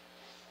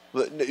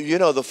 But, you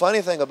know, the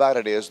funny thing about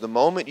it is the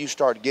moment you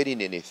start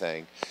getting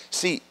anything,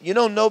 see, you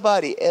know,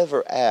 nobody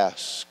ever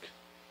asks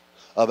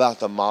about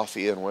the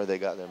mafia and where they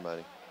got their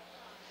money.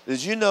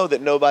 Did you know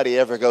that nobody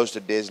ever goes to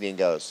Disney and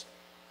goes,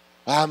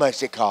 how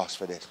much it costs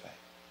for this place?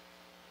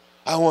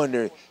 I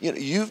wonder, you know,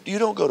 you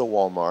don't go to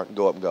Walmart and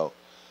go up and go,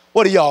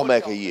 what do y'all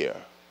make a year?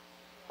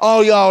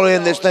 All y'all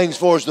in this thing's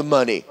for is the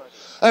money.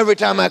 Every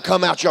time I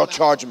come out, y'all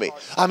charge me.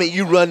 I mean,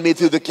 you run me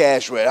through the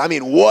cash register. I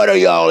mean, what are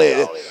y'all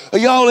in? Are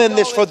y'all in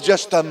this for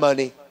just the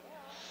money?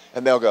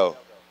 And they'll go,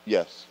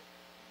 yes.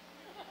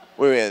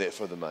 We're in it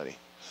for the money.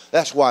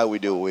 That's why we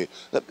do what we.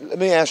 Let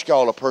me ask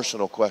y'all a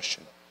personal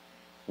question.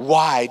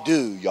 Why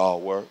do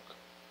y'all work?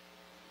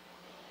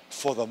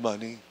 For the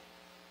money.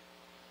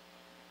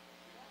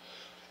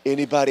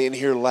 Anybody in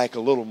here like a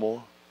little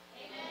more?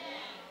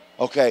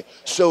 Okay,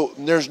 so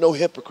there's no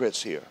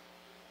hypocrites here.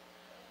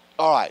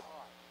 All right.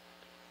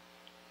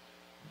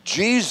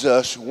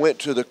 Jesus went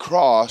to the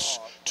cross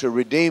to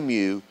redeem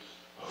you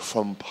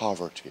from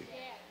poverty.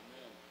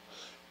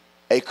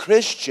 A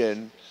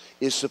Christian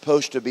is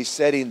supposed to be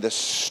setting the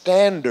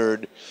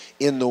standard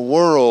in the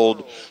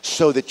world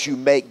so that you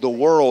make the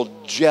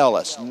world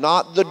jealous,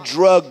 not the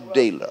drug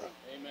dealer.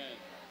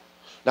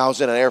 Now, I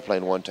was in an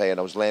airplane one day and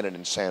I was landing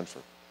in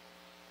Sanford.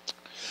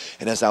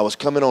 And as I was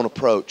coming on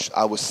approach,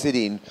 I was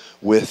sitting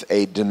with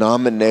a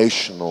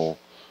denominational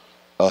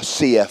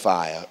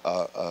CFI,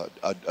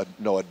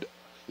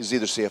 it was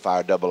either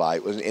CFI or double I.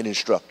 It was an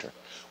instructor,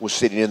 was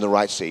sitting in the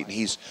right seat, and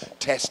he's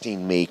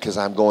testing me because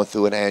I'm going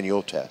through an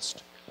annual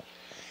test.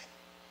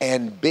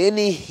 And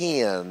Benny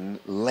Hinn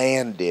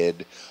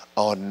landed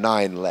on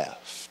 9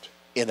 left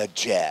in a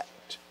jet.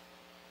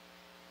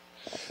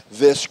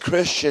 This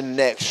Christian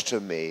next to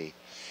me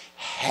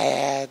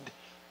had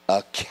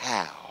a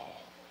cow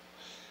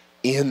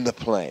in the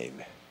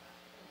plane.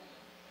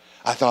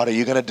 I thought, are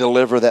you going to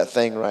deliver that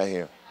thing right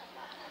here?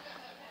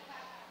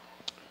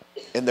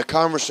 And the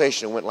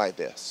conversation went like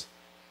this.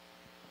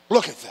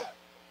 Look at that.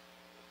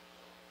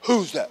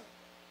 Who's that?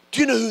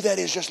 Do you know who that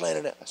is just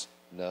landing at us?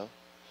 No.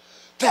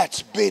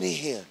 That's Benny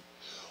Hinn.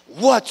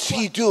 What's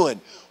he doing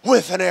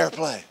with an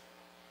airplane?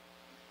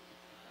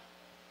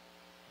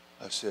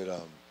 I said,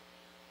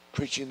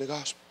 preaching the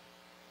gospel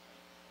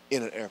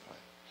in an airplane.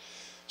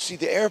 See,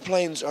 the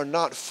airplanes are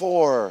not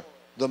for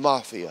the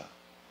mafia.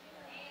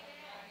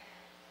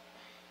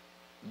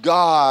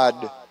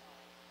 God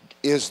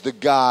is the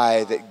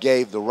guy that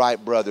gave the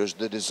Wright brothers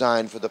the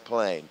design for the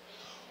plane.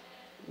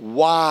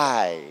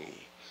 Why?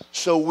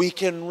 So we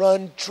can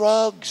run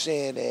drugs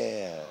in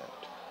it.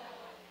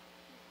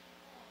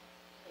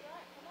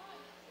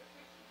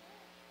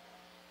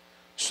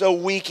 So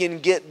we can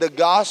get the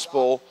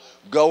gospel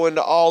going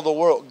to all the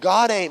world.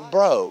 God ain't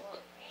broke.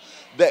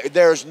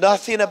 There's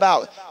nothing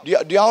about. Do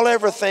y'all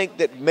ever think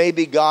that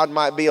maybe God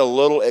might be a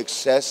little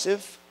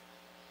excessive?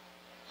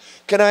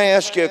 Can I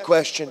ask you a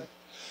question?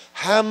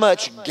 How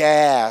much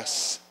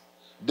gas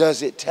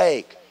does it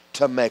take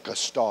to make a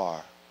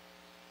star?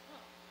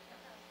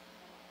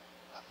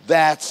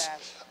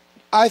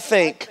 I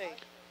think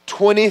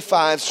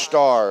 25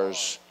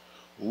 stars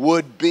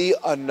would be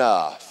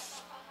enough.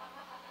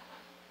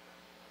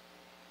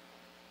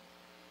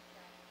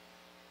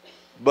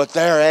 But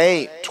there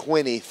ain't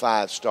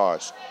 25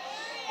 stars.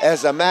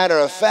 As a matter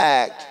of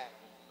fact,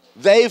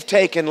 they've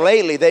taken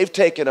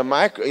a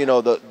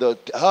micro, the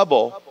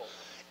Hubble,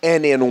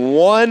 and in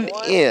 1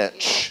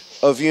 inch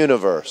of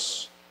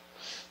universe,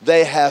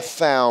 they have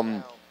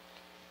found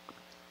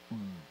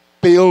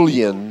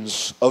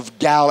billions of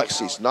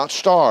galaxies, not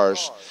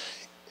stars.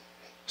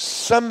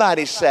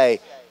 Somebody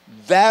say,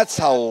 that's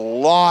a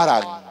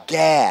lot of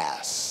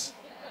gas.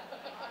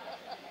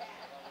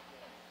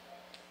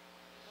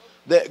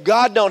 That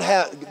God don't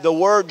have, the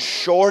word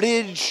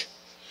shortage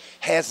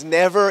has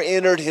never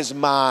entered his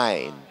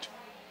mind.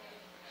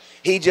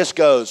 He just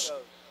goes,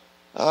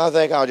 I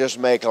think I'll just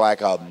make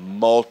like a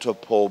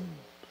multiple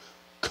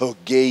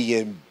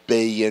cogillion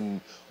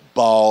billion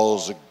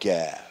balls of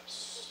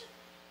gas.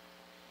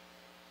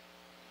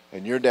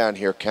 And you're down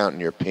here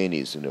counting your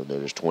pennies.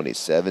 There's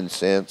 27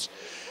 cents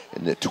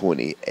and the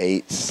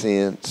 28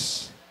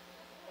 cents.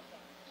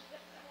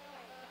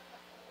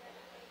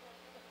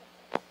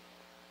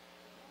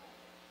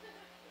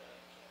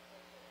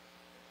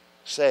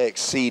 Say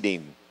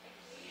exceeding,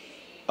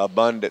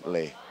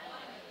 abundantly,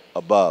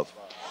 above.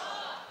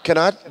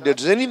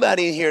 Does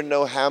anybody here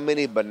know how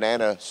many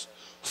bananas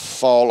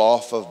fall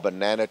off of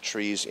banana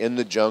trees in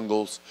the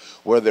jungles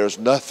where there's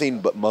nothing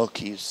but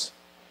monkeys?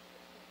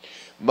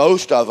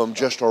 Most of them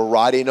just are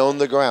rotting on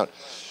the ground.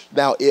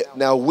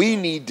 Now we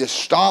need to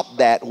stop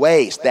that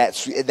waste.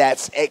 That's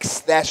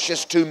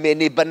just too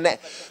many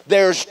bananas.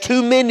 There's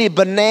too many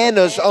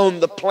bananas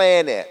on the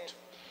planet.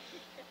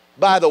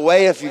 By the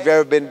way, if you've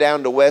ever been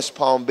down to West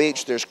Palm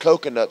Beach, there's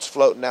coconuts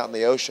floating out in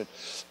the ocean.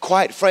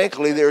 Quite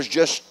frankly,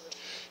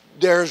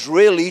 there's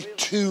really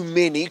too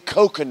many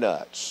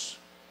coconuts.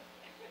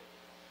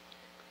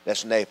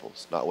 That's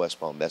Naples, not West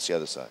Palm. That's the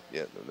other side.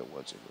 Yeah, no,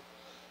 one's in there.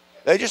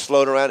 They just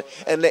float around,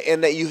 and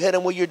you hit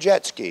them with your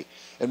jet ski.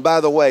 And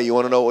by the way, you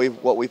want to know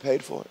what we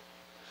paid for it?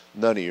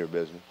 None of your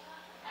business.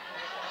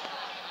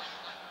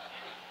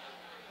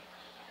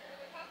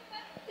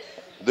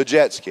 The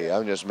jet ski.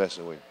 I'm just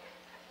messing with you.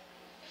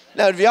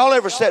 Now, have y'all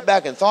ever sat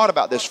back and thought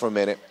about this for a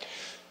minute?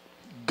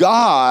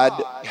 God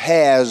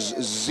has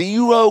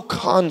zero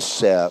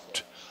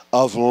concept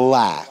of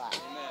lack.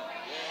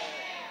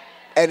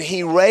 And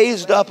he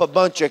raised up a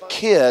bunch of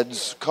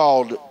kids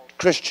called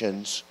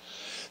Christians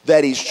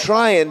that he's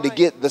trying to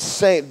get the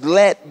same,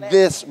 let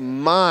this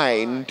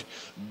mind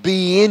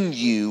be in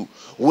you,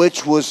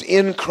 which was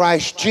in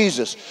Christ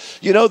Jesus.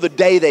 You know, the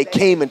day they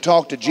came and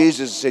talked to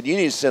Jesus and said, you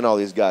need to send all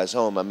these guys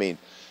home. I mean,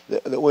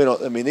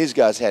 these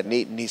guys hadn't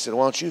eaten. He said,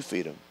 why don't you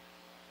feed them?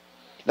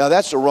 Now,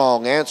 that's the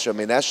wrong answer. I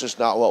mean, that's just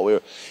not what we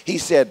were. He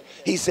said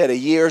a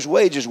year's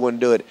wages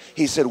wouldn't do it.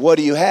 He said, what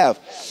do you have?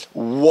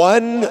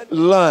 One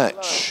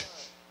lunch.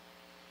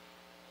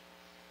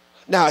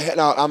 Now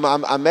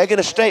I'm making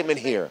a statement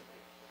here.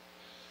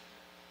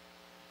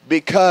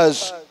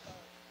 Because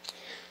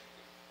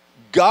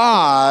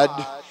God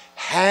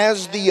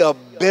has the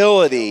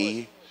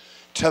ability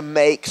to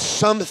make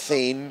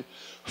something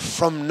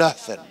from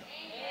nothing.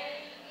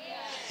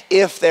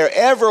 If there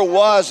ever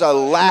was a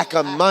lack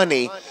of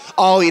money,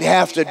 all he'd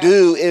have to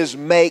do is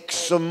make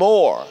some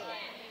more.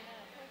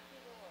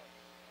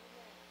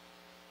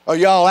 Are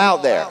y'all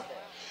out there?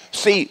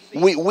 See,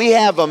 we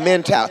have a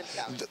mentality.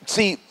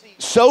 See,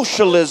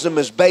 socialism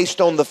is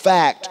based on the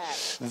fact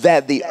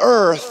that the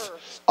earth,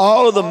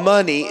 all of the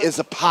money is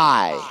a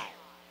pie.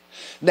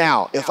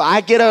 Now, if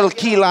I get a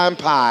key lime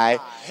pie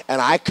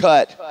and I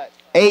cut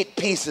 8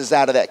 pieces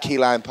out of that key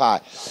lime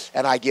pie,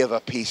 and I give a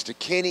piece to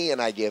Kenny,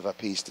 and I give a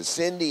piece to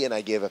Cindy, and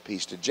I give a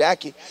piece to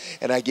Jackie,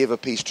 and I give a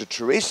piece to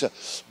Teresa,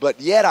 but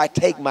yet I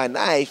take my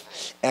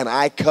knife and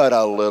I cut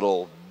a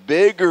little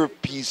bigger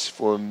piece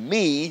for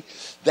me,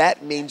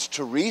 that means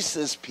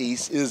Teresa's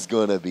piece is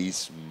going to be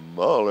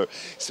smaller.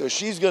 So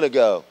she's going to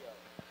go,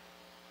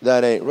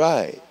 that ain't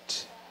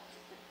right.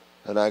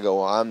 And I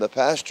go, well, I'm the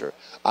pastor.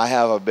 I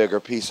have a bigger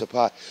piece of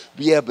pie.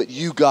 Yeah, but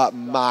you got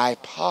my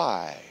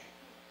pie.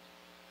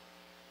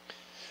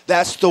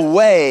 That's the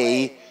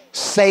way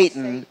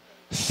Satan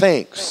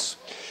thinks.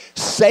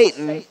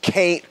 Satan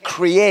can't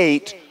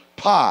create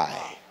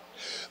pie,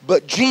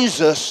 but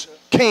Jesus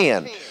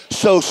can.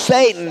 So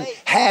Satan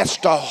has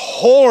to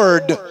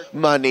hoard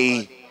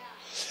money.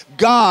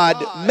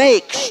 God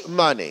makes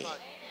money.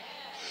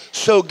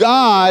 So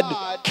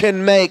God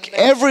can make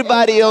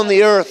everybody on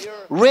the earth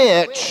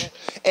rich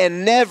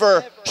and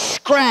never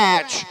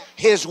scratch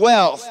his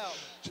wealth.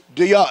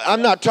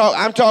 I'm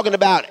talking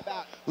about,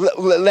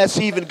 let's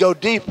even go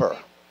deeper.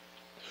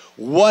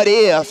 What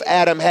if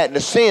Adam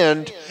hadn't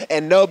sinned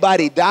and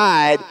nobody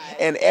died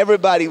and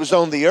everybody was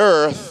on the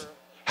earth?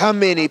 How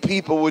many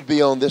people would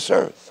be on this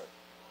earth?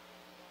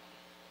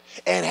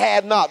 And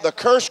had not the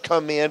curse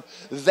come in,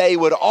 they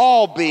would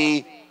all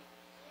be,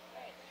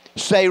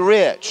 say,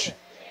 rich.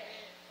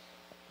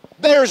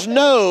 There's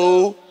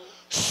no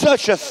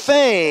such a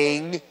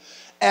thing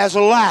as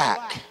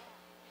lack.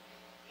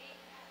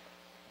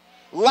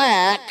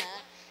 Lack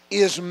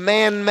is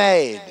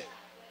man-made.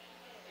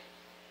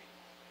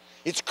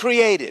 It's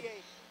created.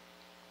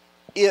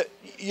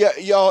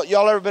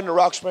 Y'all ever been to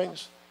Rock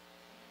Springs?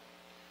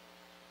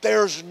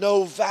 There's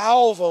no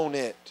valve on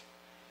it.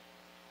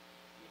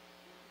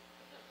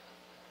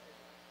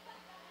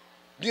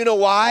 Do you know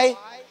why?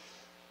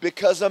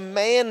 Because a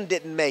man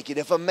didn't make it.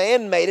 If a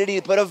man made it,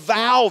 he'd put a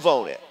valve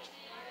on it.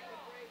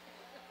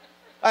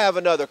 I have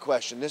another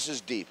question. This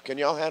is deep. Can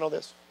y'all handle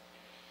this?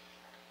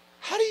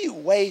 How do you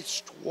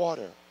waste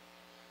water?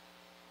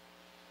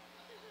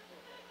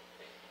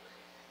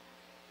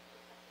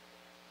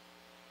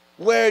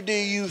 Where do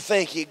you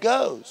think it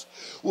goes?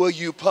 Well,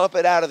 you pump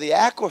it out of the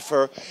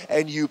aquifer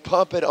and you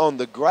pump it on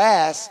the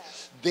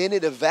grass, then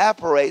it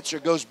evaporates or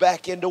goes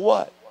back into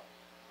what?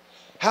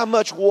 How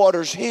much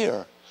water's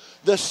here?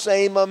 The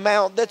same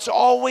amount that's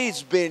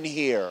always been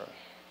here.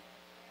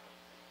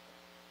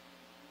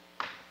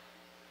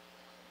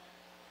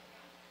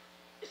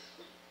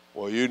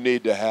 Well, you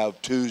need to have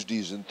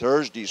Tuesdays and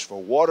Thursdays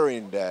for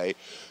watering day.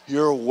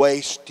 You're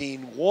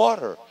wasting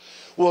water.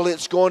 Well,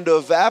 it's going to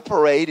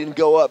evaporate and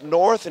go up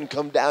north and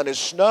come down as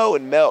snow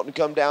and melt and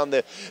come down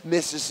the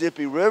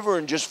Mississippi River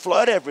and just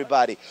flood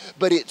everybody.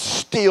 But it's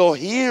still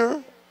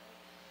here.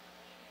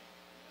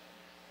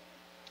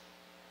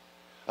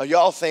 Are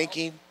y'all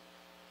thinking?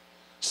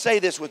 Say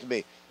this with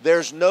me.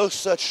 There's no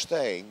such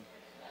thing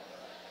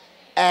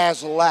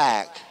as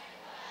lack.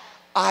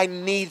 I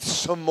need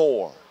some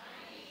more.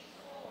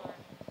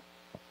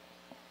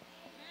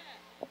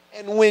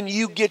 And when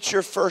you get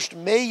your first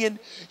million,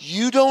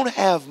 you don't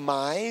have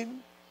mine.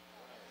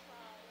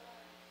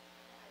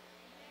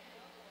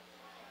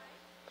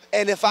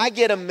 And if I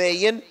get $1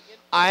 million,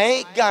 I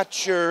ain't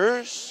got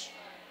yours.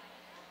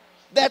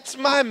 That's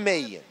my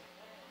million.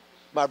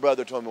 My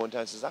brother told me one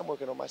time, he says, I'm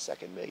working on my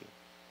second million.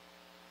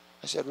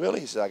 I said,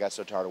 really? He said, I got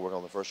so tired of working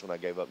on the first one, I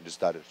gave up and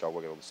decided to start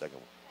working on the second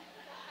one.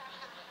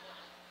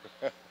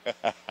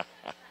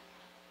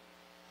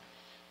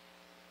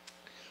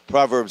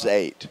 Proverbs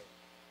 8.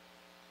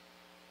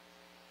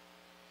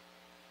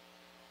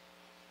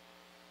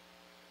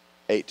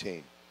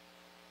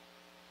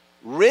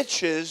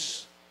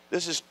 Riches,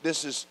 this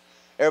is,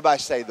 everybody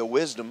say, the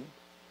wisdom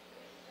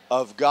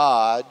of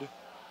God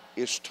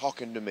is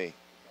talking to me.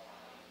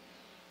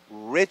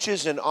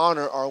 Riches and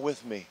honor are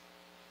with me.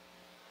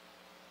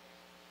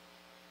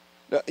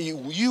 Now,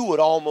 you would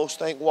almost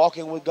think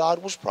walking with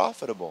God was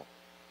profitable.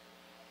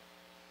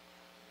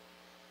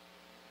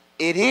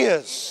 It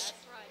is.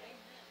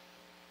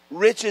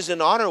 Riches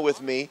and honor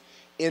with me,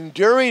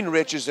 enduring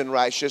riches and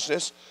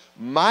righteousness.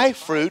 My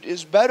fruit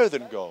is better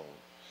than gold.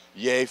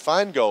 Yea,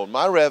 fine gold,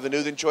 my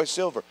revenue than choice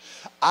silver.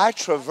 I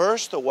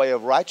traverse the way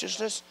of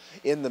righteousness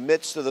in the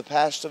midst of the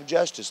paths of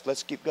justice.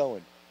 Let's keep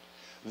going.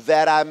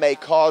 That I may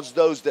cause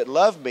those that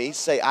love me,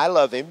 say I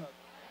love him,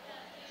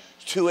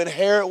 to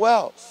inherit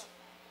wealth.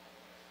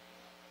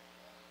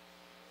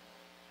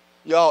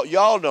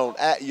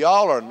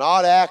 Y'all are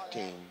not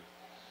acting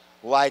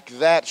like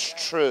that's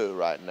true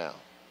right now.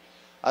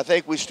 I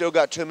think we still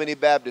got too many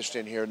Baptists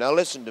in here. Now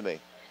listen to me.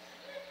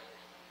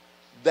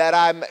 That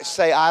I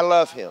say I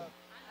love him.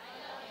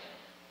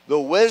 The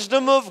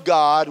wisdom of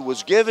God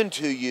was given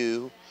to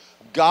you.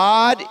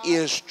 God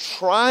is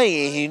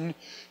trying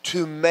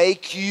to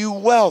make you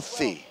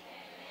wealthy.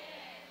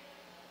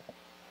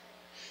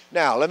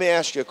 Now, let me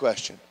ask you a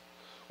question.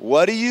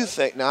 What do you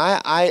think?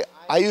 Now, I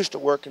used to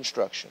work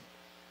construction.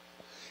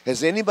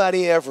 Has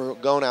anybody ever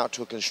gone out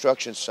to a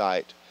construction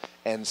site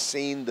and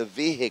seen the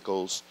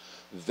vehicles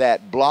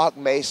that block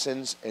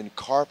masons and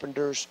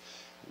carpenters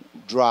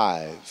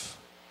drive?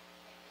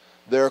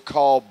 They're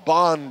called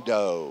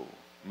Bondo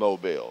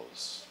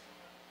mobiles.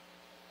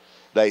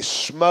 They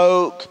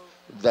smoke,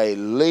 they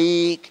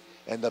leak,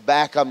 and the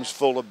back of them's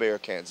full of beer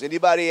cans.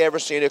 Anybody ever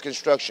seen a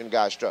construction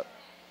guy's truck?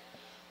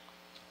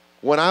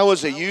 When I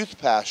was a youth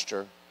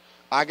pastor,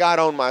 I got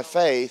on my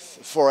faith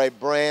for a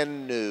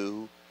brand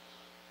new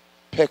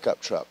pickup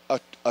truck, a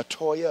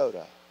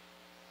Toyota.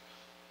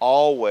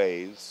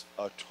 Always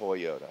a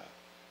Toyota.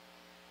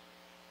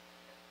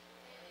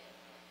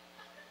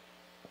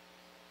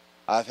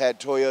 I've had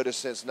Toyota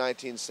since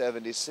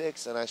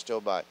 1976, and I still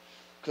buy it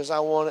because I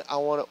want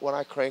it. When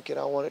I crank it,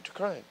 I want it to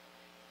crank.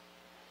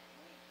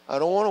 I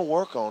don't want to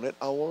work on it.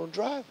 I want to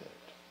drive it.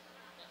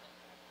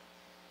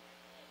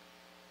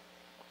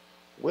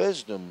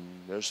 Wisdom.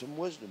 There's some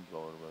wisdom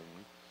flowing around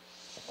me.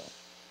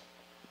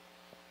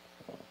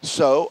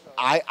 So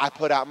I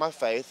put out my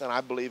faith, and I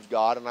believed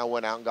God, and I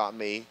went out and got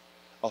me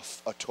a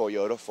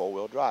Toyota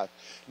four-wheel drive.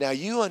 Now,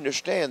 you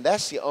understand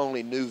that's the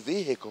only new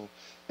vehicle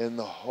in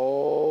the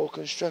whole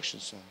construction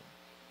site.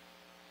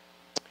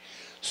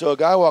 So a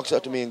guy walks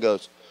up to me and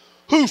goes,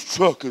 "Whose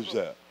truck is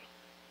that?"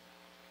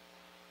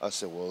 I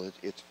said, "Well,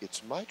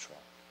 it's my truck."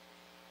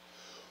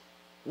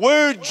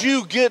 "Where'd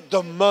you get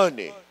the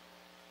money?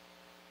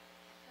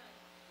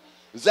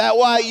 Is that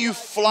why you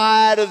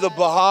fly to the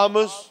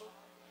Bahamas?"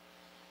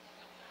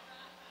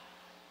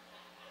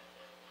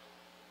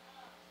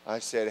 I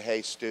said,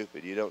 "Hey,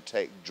 stupid, you don't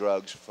take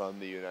drugs from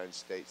the United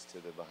States to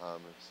the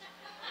Bahamas."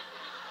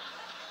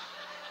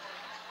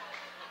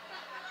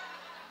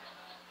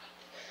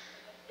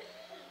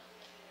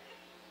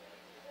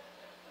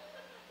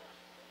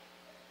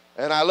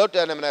 And I looked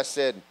at him and I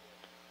said,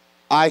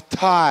 "I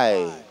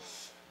tithe."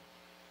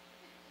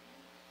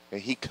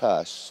 And he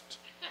cussed.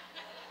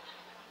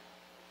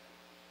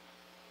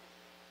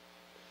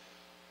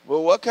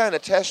 Well, what kind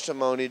of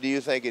testimony do you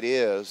think it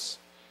is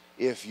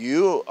if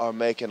you are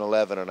making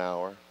 $11 an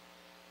hour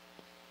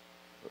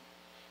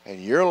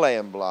and you're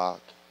laying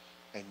block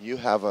and you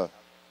have a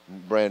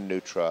brand new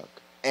truck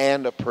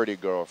and a pretty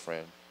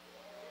girlfriend,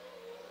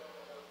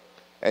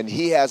 and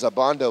he has a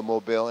Bondo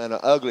mobile and an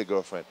ugly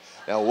girlfriend?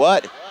 Now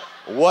what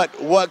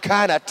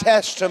kind of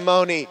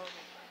testimony?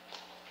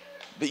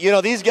 You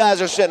know, these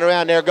guys are sitting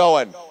around there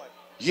going,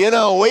 you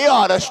know, we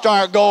ought to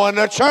start going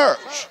to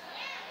church.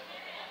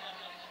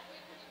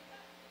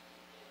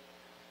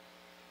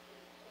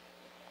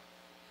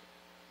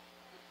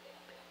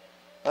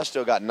 I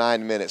still got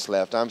 9 minutes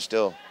left.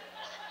 Now,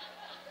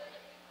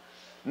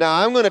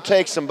 I'm going to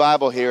take some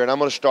Bible here, and I'm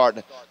going to start.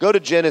 Go to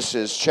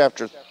Genesis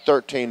chapter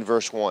 13,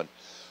 verse 1.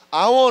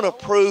 I want to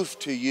prove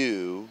to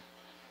you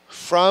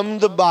from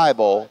the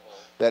Bible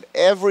that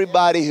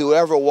everybody who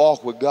ever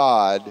walked with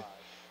God,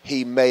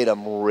 he made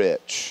them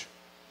rich.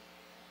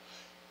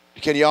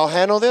 Can y'all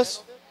handle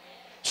this?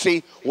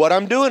 See, what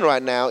I'm doing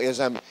right now is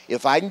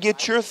if I can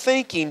get your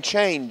thinking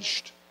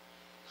changed,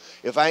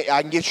 if I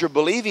can get your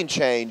believing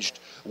changed,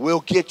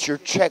 we'll get your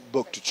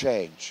checkbook to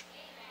change.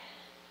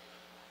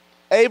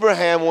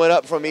 Abraham went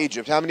up from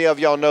Egypt. How many of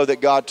y'all know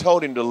that God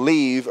told him to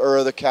leave Ur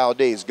of the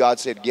Chaldees? God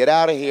said, "Get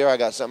out of here. I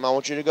got something I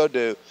want you to go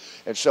do."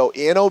 And so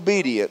in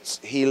obedience,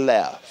 he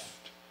left.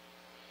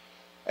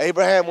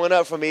 Abraham went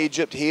up from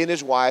Egypt, he and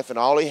his wife, and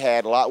all he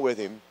had, a lot with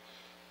him.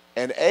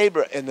 And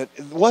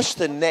what's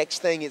the next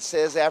thing it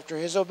says after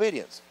his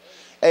obedience?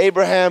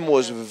 Abraham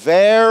was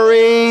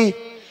very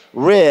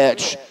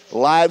rich,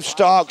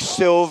 livestock,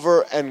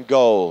 silver, and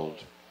gold.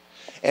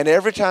 And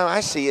every time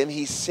I see him,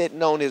 he's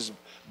sitting on his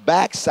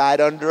backside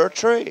under a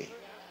tree.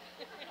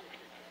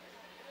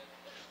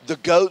 The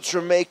goats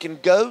are making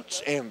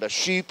goats, and the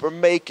sheep are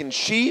making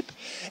sheep,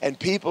 and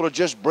people are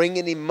just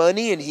bringing him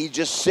money, and he's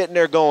just sitting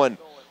there going,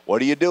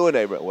 "What are you doing,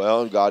 Abraham?"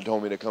 "Well, God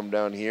told me to come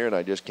down here, and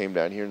I just came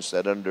down here and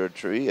sat under a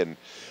tree, and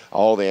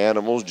all the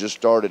animals just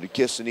started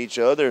kissing each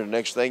other, and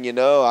next thing you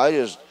know, I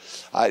just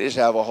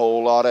have a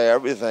whole lot of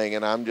everything,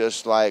 and I'm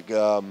just like,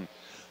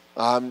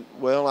 I'm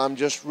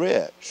just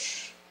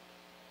rich."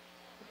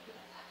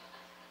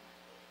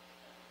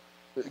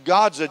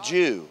 God's a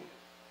Jew.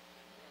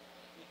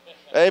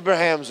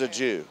 Abraham's a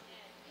Jew.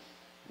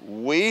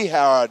 We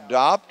are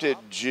adopted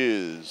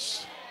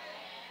Jews.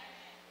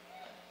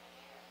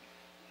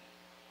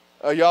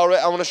 Are y'all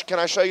ready? Can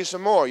I show you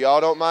some more?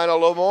 Y'all don't mind a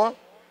little more?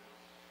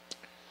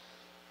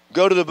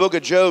 Go to the book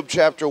of Job,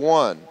 chapter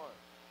 1,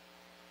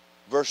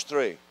 verse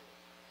 3.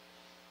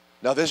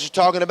 Now, this is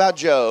talking about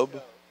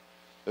Job.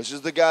 This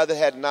is the guy that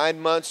had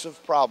 9 months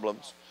of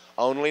problems.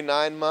 Only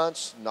 9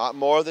 months, not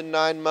more than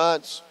 9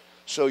 months.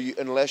 So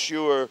unless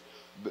you were,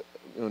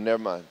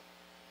 never mind.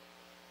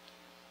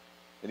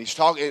 And he's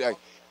talking,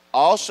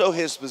 also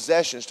his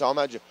possessions, talking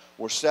about Job,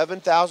 were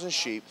 7,000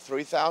 sheep,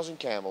 3,000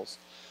 camels,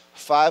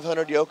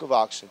 500 yoke of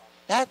oxen.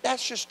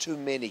 That's just too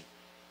many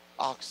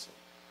oxen.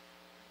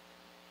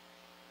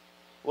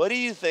 What do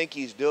you think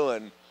he's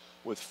doing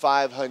with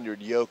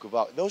 500 yoke of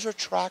oxen? Those are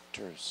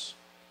tractors.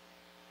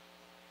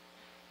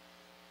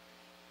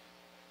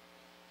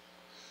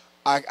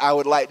 I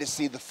would like to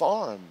see the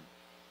farm.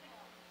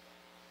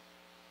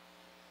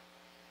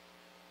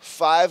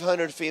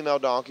 500 female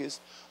donkeys,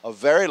 a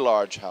very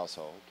large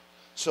household.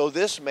 So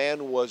this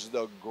man was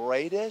the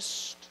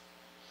greatest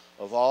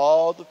of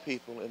all the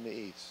people in the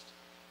East.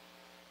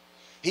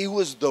 He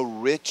was the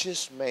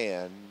richest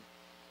man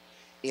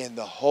in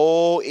the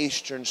whole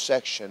eastern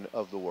section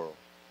of the world.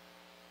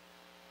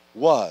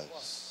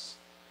 Was.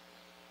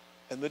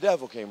 And the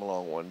devil came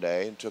along one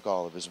day and took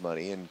all of his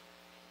money and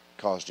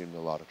caused him a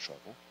lot of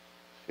trouble.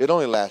 It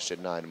only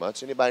lasted 9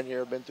 months. Anybody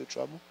here been through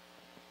trouble?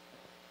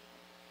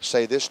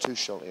 Say, this too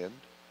shall end.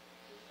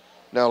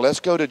 Now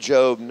let's go to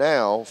Job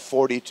now,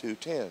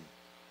 42:10.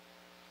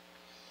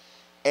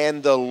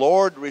 And the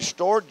Lord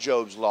restored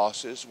Job's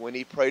losses when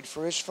he prayed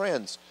for his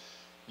friends.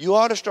 You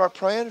ought to start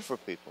praying for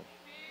people.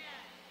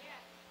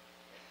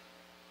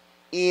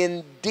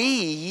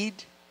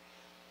 Indeed,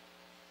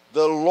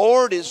 the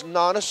Lord is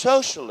not a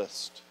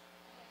socialist,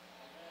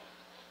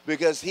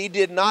 because he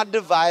did not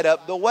divide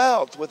up the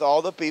wealth with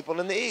all the people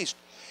in the East.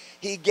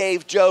 He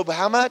gave Job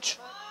how much?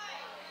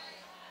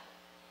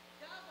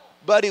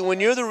 Buddy, when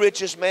you're the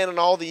richest man in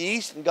all the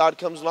East and God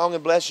comes along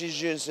and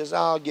blesses you and says,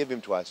 "I'll give him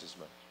twice as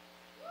much."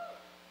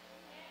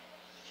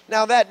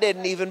 Now that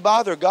didn't even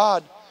bother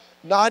God.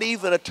 Not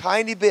even a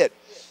tiny bit.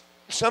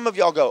 Some of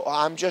y'all go, "Oh,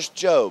 I'm just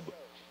Job."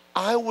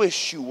 I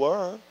wish you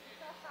were.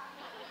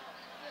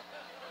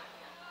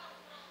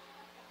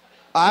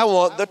 I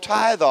want the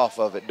tithe off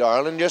of it,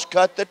 darling. Just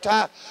cut the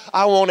tithe.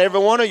 I want every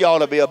one of y'all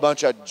to be a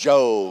bunch of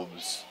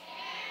Jobs.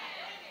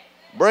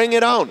 Bring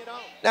it on.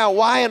 Now,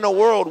 why in the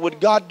world would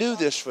God do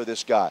this for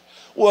this guy?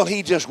 Well,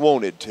 he just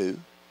wanted to.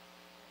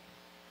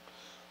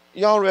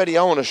 Y'all ready?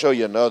 I want to show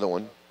you another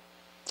one.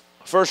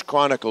 1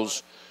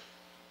 Chronicles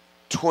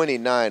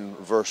 29,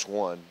 verse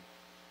 1.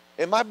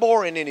 Am I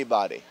boring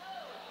anybody?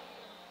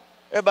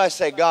 Everybody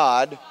say,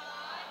 God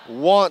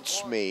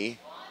wants me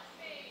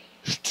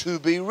to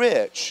be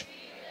rich,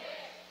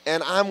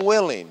 and I'm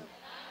willing.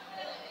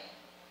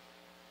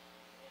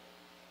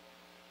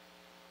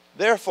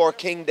 Therefore,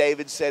 King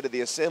David said to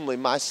the assembly,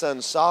 "My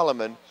son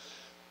Solomon,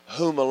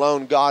 whom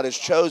alone God has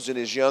chosen,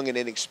 is young and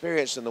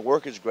inexperienced, and the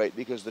work is great,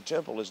 because the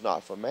temple is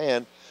not for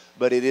man,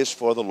 but it is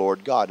for the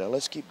Lord God." Now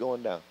let's keep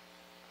going down.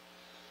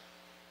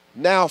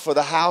 "Now for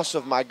the house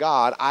of my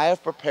God I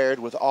have prepared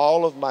with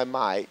all of my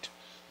might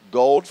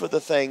gold for the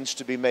things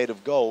to be made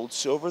of gold,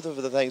 silver for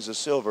the things of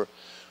silver,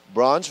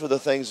 bronze for the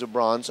things of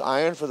bronze,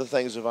 iron for the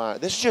things of iron."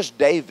 This is just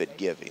David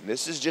giving.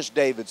 This is just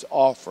David's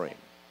offering.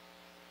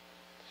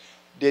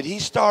 Did he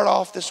start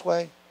off this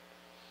way?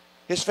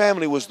 His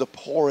family was the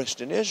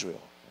poorest in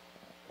Israel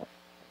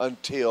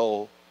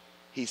until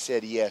he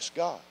said, "Yes,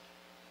 God."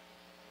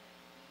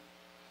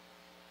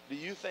 Do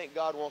you think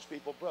God wants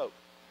people broke?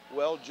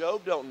 Well,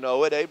 Job don't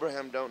know it,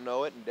 Abraham don't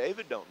know it, and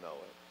David don't know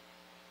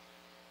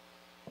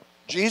it.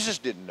 Jesus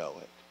didn't know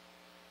it.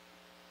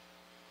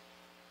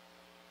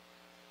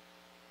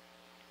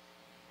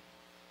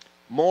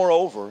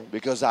 Moreover,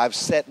 because I've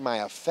set my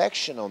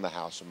affection on the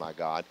house of my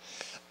God,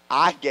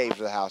 I gave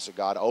to the house of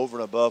God over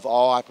and above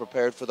all I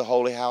prepared for the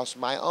holy house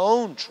my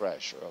own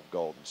treasure of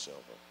gold and silver.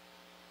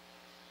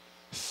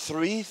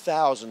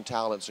 3,000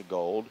 talents of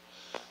gold,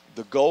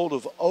 the gold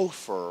of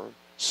Ophir,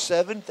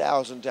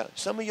 7,000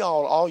 talents. Some of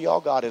y'all, all y'all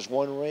got is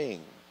one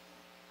ring.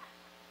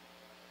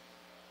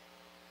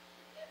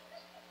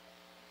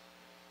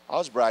 I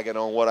was bragging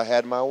on what I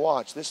had in my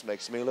watch. This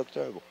makes me look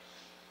terrible.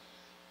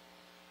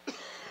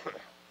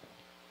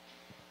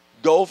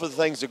 Gold for the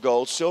things of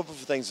gold, silver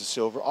for things of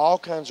silver, all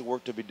kinds of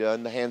work to be done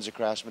in the hands of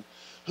craftsmen.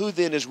 Who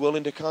then is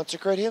willing to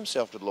consecrate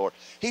himself to the Lord?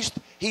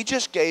 He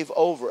just gave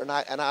over, and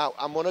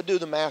I'm going to do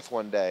the math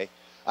one day.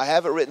 I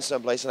have it written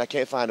someplace, and I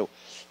can't find it.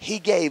 He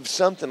gave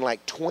something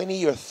like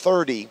 20 or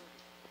 30,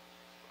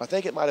 I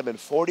think it might have been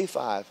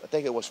 45, I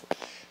think it was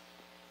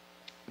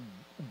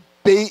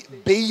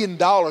 $1 billion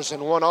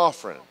in one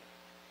offering.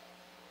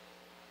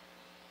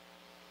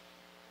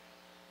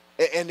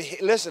 And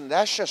listen,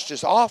 that's just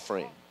his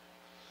offering.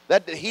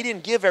 That he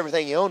didn't give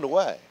everything he owned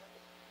away.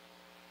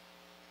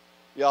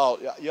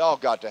 Y'all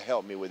got to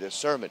help me with this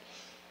sermon.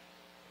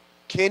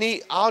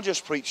 Kenny, I'll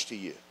just preach to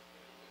you.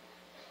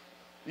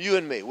 You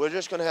and me. We're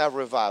just going to have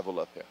revival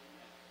up here.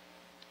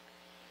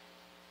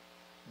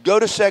 Go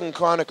to 2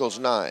 Chronicles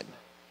 9.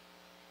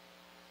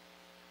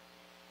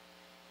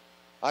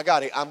 I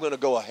got it. I'm going to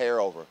go a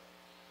hair over.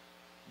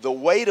 The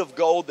weight of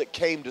gold that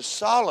came to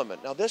Solomon.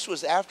 Now, this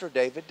was after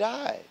David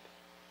died.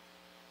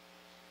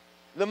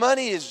 The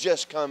money is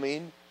just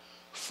coming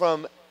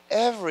from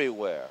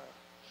everywhere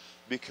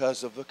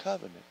because of the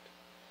covenant.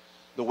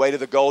 The weight of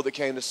the gold that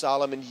came to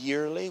Solomon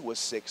yearly was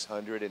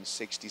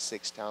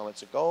 666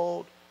 talents of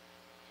gold.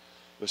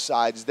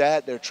 Besides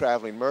that, their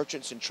traveling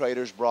merchants and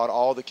traders brought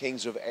all the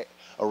kings of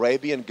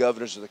Arabia and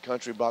governors of the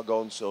country brought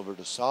gold and silver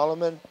to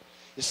Solomon.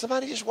 Is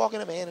somebody just walking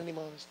up handing him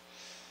honest?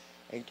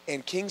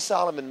 And King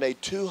Solomon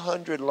made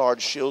 200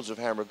 large shields of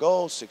hammer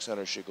gold.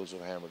 600 shekels of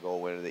hammer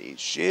gold went into each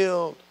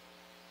shield.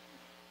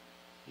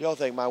 Y'all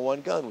think my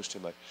one gun was too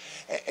much.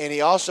 And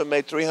he also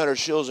made 300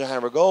 shields of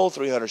hammer gold.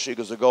 300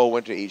 shekels of gold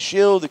went to each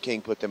shield. The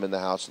king put them in the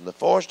house in the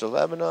forest of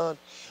Lebanon.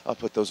 I'll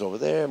put those over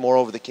there.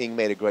 Moreover, the king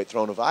made a great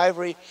throne of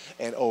ivory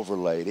and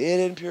overlaid it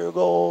in pure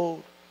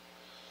gold.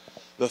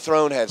 The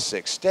throne had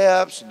 6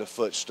 steps, and the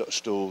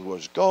footstool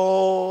was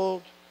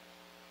gold.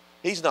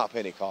 He's not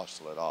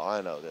Pentecostal at all.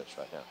 I know this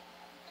right now.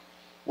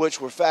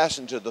 Which were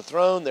fastened to the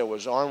throne. There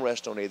was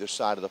armrest on either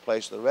side of the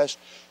place of the rest.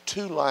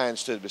 2 lions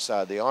stood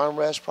beside the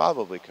armrest,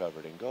 probably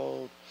covered in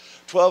gold.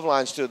 12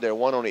 lions stood there,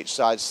 1 on each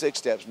side, 6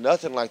 steps.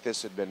 Nothing like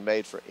this had been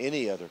made for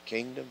any other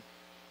kingdom.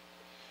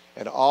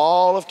 And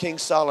all of King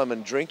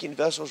Solomon's drinking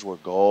vessels were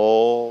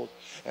gold,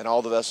 and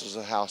all the vessels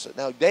of the house.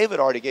 Now, David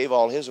already gave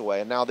all his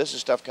away, and now this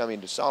is stuff coming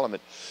to Solomon.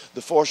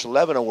 The forests of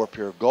Lebanon were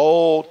pure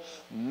gold.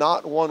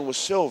 Not one was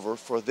silver,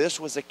 for this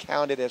was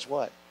accounted as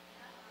what?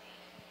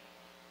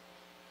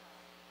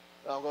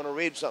 Now, I'm going to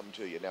read something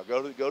to you. Now,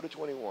 go to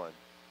 21.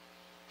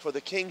 For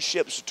the king's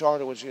ships to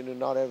Tartar, which you knew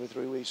not every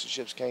 3 weeks the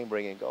ships came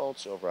bringing gold,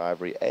 silver,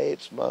 ivory,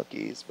 apes,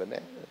 monkeys,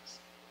 bananas.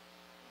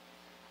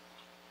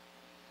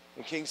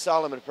 And King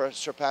Solomon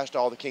surpassed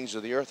all the kings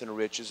of the earth in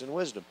riches and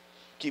wisdom.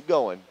 Keep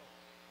going.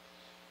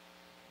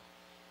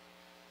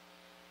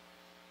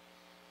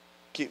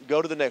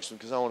 Go to the next one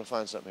because I want to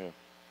find something here.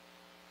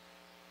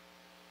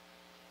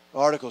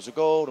 Articles of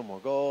gold and more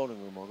gold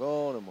and more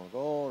gold and more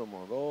gold and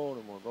more gold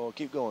and more gold.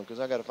 Keep going because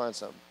I got to find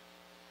something.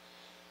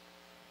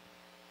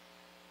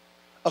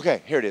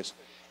 Okay, here it is.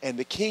 And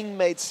the king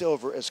made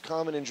silver as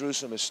common in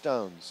Jerusalem as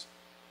stones.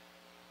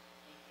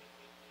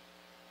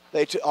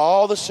 They took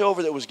all the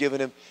silver that was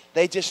given him,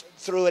 they just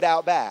threw it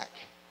out back.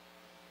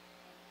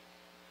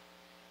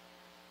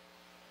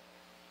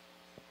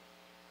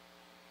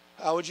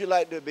 How would you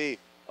like to be?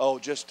 Oh,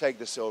 just take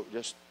the silver,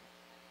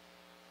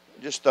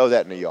 just throw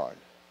that in the yard.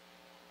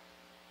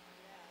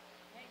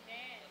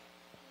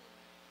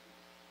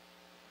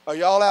 Are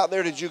y'all out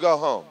there? Did you go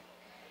home?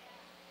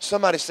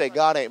 Somebody say,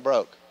 God ain't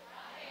broke.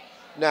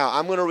 Now,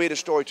 I'm going to read a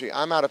story to you.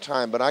 I'm out of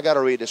time, but I got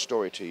to read this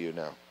story to you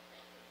now.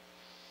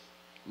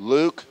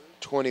 Luke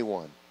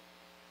 21.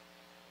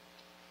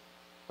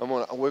 I'm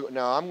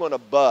going to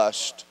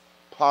bust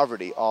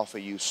poverty off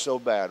of you so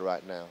bad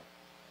right now.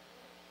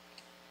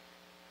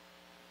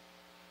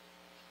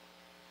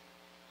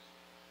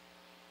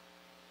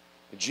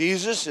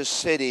 Jesus is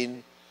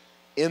sitting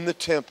in the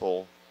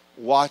temple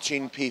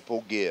watching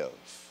people give.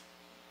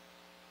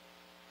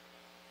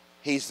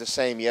 He's the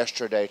same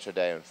yesterday,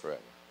 today, and forever.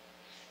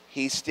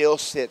 He still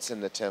sits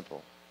in the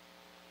temple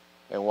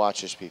and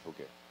watches people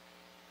give.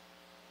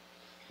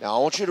 Now, I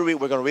want you to read,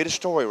 we're going to read a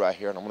story right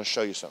here, and I'm going to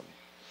show you something.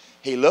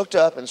 He looked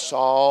up and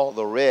saw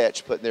the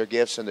rich putting their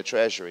gifts in the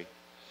treasury,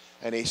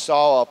 and he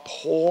saw a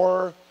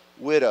poor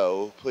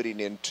widow putting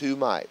in 2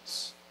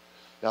 mites.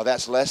 Now,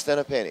 that's less than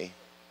a penny,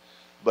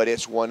 but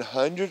it's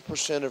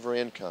 100% of her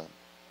income.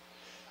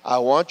 I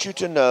want you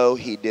to know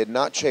he did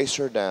not chase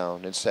her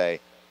down and say,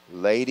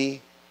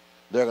 lady,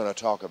 they're going to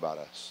talk about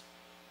us.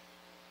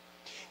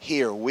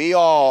 Here, we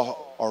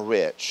all are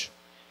rich,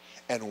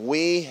 and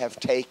we have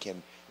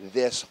taken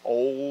this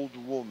old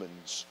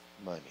woman's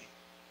money.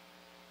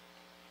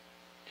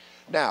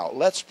 Now,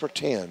 let's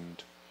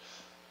pretend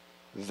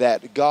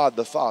that God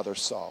the Father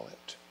saw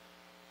it.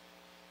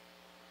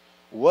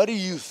 What do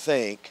you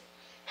think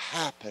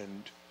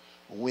happened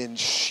when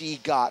she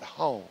got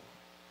home?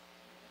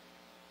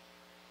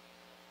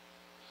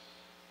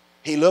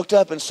 He looked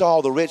up and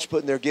saw the rich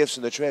putting their gifts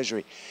in the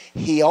treasury.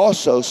 He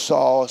also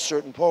saw a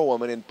certain poor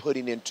woman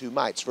putting in 2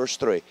 mites. Verse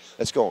 3.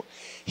 Let's go on.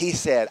 He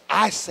said,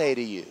 I say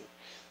to you,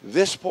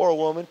 This poor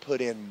woman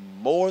put in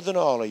more than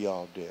all of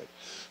y'all did.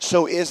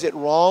 So is it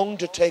wrong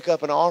to take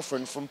up an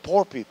offering from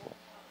poor people?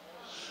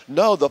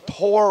 No, the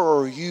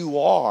poorer you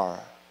are,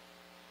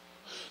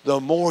 the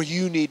more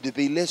you need to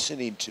be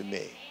listening to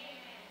me.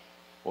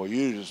 Well,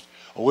 we just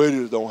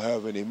don't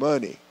have any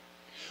money.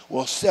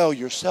 Well, sell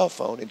your cell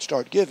phone and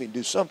start giving.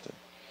 Do something.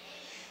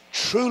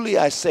 Truly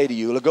I say to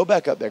you, go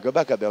back up there,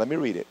 let me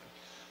read it.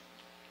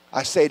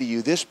 I say to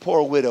you, this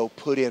poor widow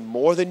put in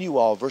more than you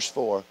all, verse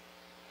 4,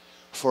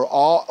 for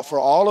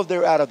all of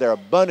their, out of their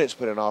abundance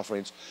put in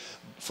offerings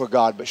for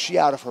God, but she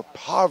out of her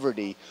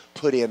poverty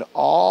put in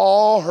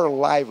all her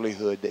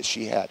livelihood that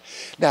she had.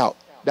 Now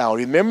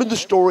remember the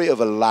story of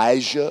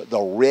Elijah, the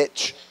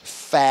rich,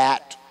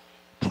 fat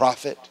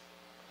prophet,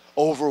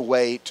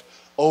 overweight,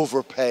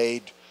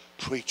 overpaid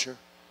preacher.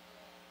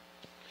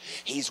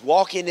 He's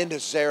walking into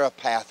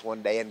Zarephath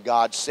one day, and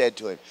God said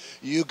to him,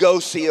 you go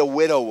see a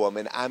widow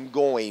woman. I'm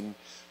going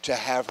to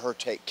have her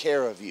take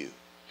care of you.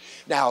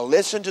 Now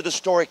listen to the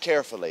story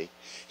carefully.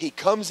 He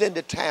comes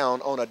into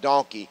town on a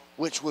donkey,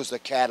 which was the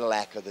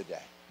Cadillac of the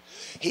day.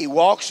 He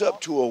walks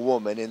up to a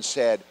woman and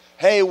said,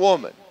 hey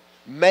woman,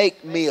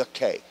 make me a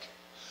cake.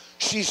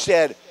 She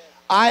said,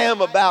 I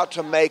am about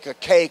to make a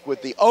cake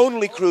with the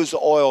only cruse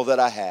of oil that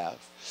I have.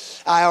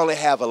 I only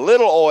have a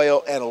little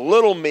oil and a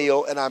little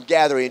meal, and I'm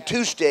gathering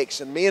 2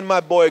 sticks, and me and my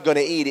boy are going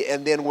to eat it,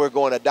 and then we're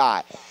going to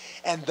die.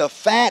 And the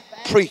fat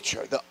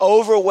preacher, the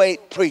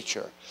overweight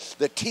preacher,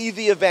 the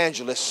TV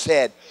evangelist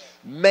said,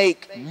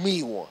 make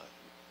me one.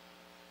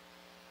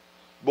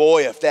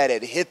 Boy, if that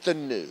had hit the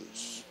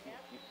news.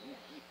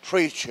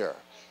 Preacher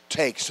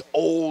takes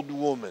old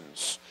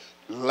woman's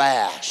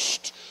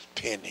last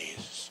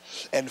pennies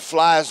and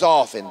flies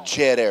off in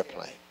jet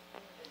airplane.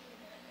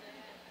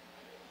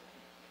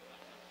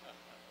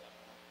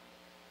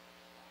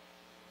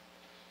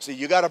 See,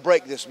 you got to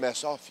break this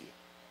mess off you.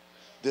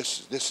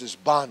 This is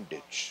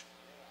bondage.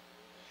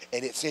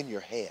 And it's in your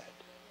head.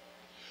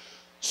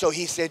 So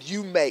he said,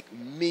 you make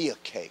me a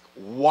cake.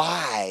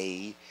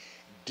 Why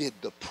did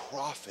the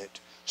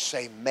prophet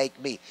say make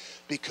me?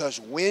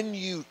 Because when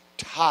you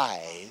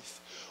tithe,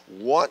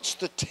 once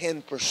the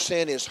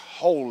 10% is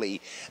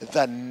holy,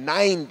 the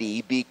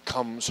 90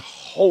 becomes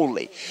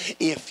holy.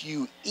 If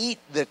you eat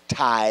the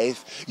tithe,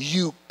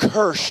 you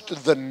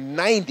cursed the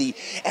 90,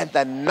 and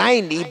the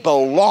 90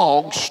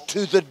 belongs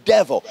to the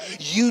devil.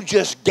 You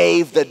just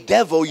gave the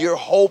devil your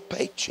whole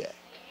paycheck.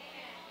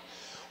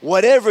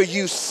 Whatever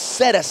you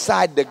set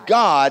aside to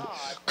God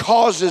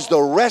causes the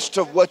rest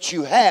of what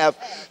you have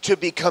to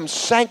become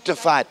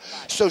sanctified.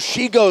 So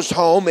she goes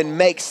home and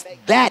makes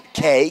that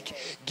cake,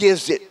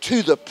 gives it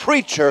to the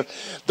preacher.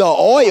 The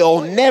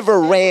oil never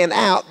ran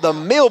out. The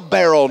meal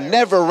barrel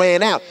never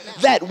ran out.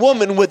 That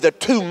woman with the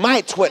 2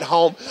 mites went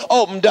home,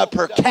 opened up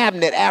her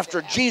cabinet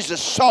after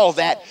Jesus saw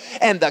that,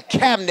 and the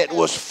cabinet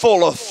was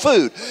full of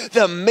food.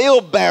 The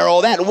meal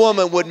barrel, that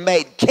woman would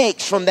make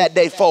cakes from that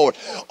day forward,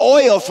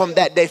 oil from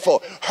that day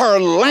forward. Her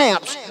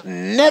lamps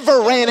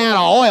never ran out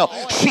of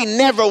oil. She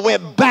never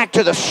went back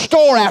to the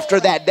store after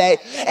that day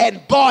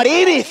and bought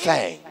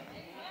anything.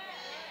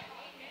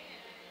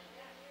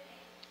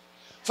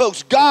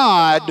 Folks,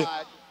 God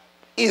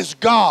is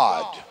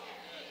God.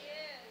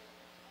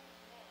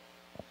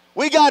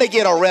 We got to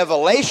get a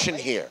revelation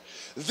here.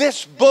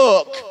 This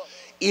book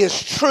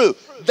is true.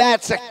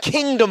 That's a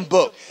kingdom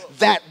book.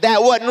 That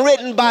wasn't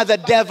written by the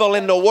devil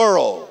in the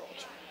world.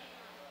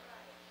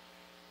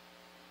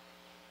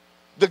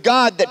 The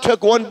God that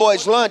took one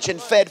boy's lunch and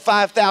fed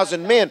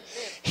 5,000 men,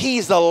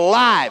 he's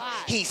alive.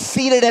 He's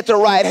seated at the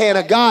right hand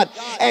of God,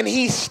 and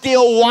he's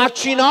still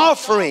watching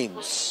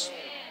offerings.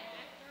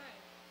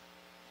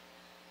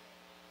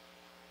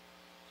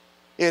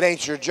 It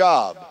ain't your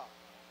job.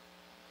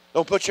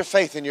 Don't put your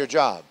faith in your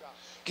job.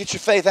 Get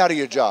your faith out of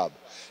your job.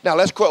 Now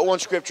let's quote one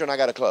scripture and I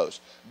got to close.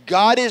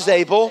 God is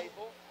able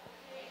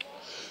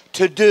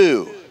to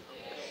do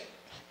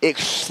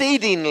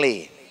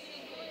exceedingly,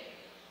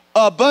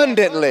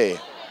 abundantly,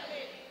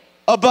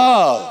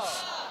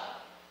 above.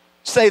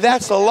 Say,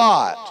 that's a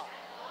lot.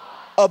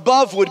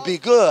 Above would be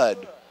good.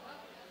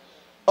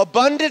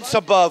 Abundance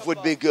above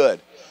would be good.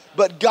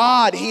 But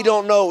God, he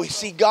don't know.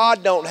 See,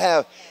 God don't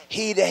have,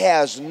 he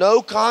has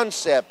no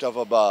concept of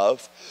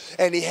above,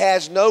 and he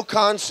has no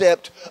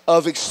concept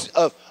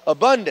of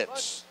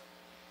abundance.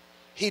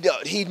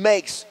 He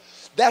makes,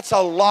 that's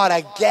a lot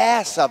of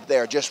gas up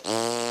there just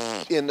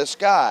in the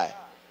sky.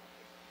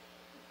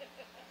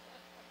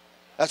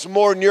 That's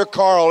more than your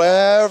car will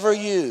ever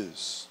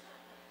use.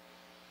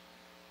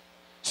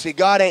 See,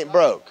 God ain't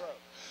broke.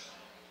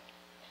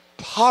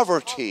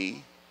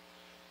 Poverty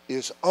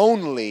is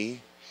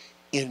only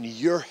in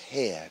your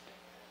head.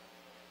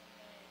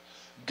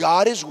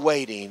 God is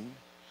waiting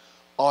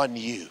on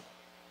you.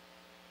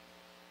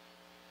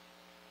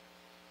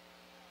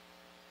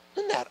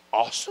 Isn't that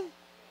awesome?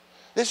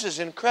 This is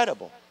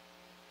incredible.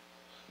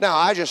 Now,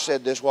 I just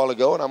said this a while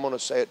ago, and I'm going to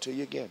say it to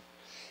you again.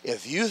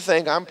 If you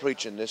think I'm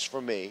preaching this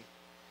for me,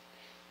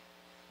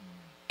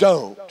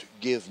 don't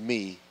give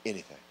me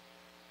anything.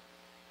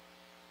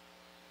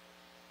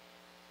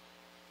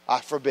 I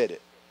forbid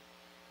it.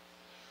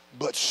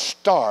 but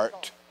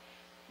start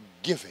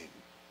giving.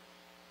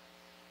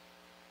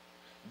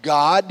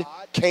 God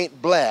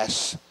can't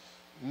bless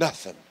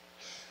nothing.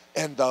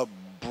 And the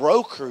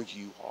broker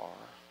you are,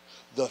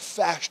 the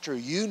faster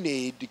you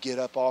need to get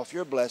up off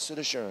your blessed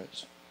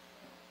assurance.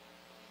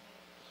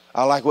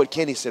 I like what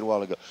Kenny said a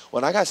while ago.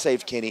 When I got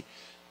saved, Kenny,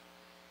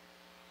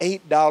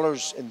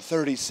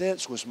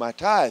 $8.30 was my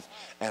tithe.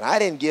 And I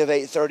didn't give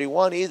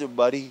 $8.31 either,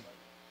 buddy.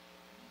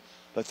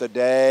 But the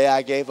day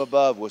I gave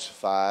above was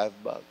 $5.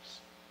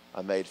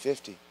 I made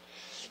 50.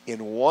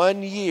 In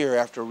 1 year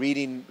after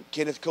reading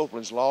Kenneth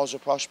Copeland's Laws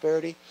of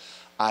Prosperity,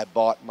 I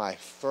bought my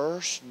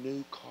first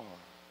new car.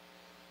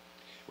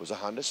 It was a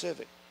Honda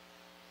Civic.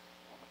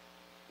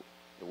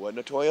 It wasn't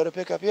a Toyota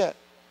pickup yet.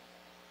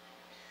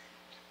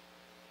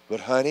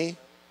 But honey,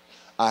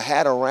 I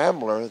had a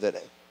Rambler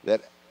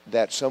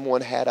that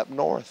someone had up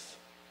north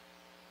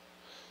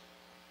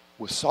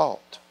with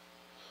salt.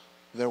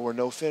 There were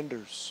no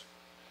fenders.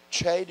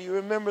 Che, do you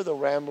remember the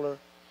Rambler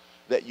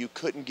that you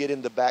couldn't get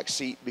in the back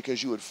seat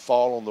because you would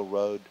fall on the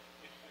road?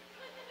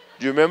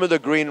 Do you remember the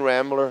green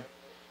Rambler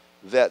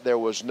that there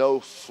was no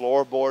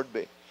floorboard?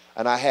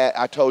 And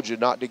I told you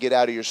not to get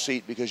out of your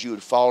seat because you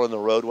would fall in the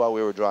road while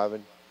we were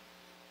driving?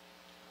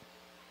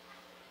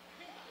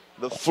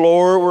 The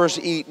floor was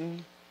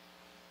eaten.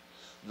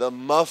 The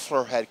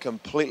muffler had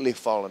completely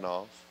fallen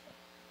off.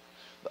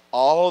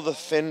 All of the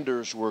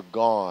fenders were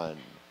gone.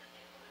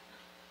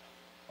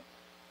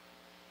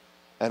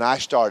 And I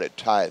started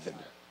tithing.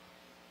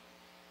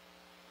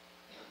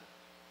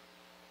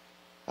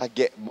 I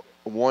get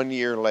 1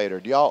 year later.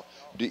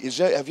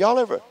 Have y'all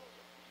ever,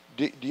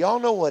 do y'all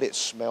know what it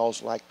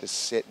smells like to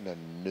sit in a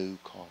new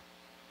car?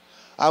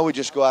 I would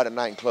just go out at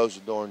night and close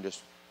the door and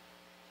just,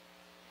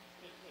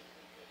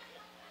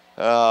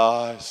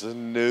 oh, it's a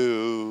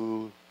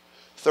new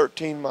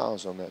 13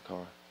 miles on that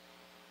car.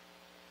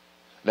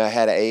 And I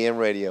had an AM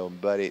radio,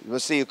 buddy.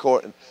 Let's see,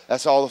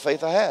 that's all the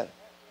faith I had.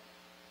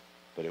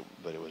 But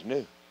it was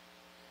new.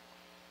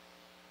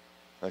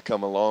 I've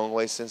come a long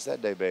way since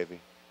that day, baby.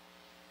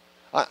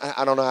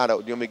 I don't know how to.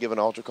 Do you want me to give an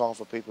altar call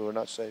for people who are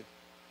not saved?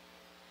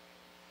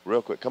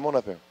 Real quick. Come on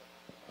up here.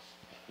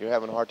 You're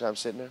having a hard time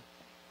sitting there?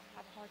 I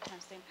have a hard time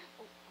staying.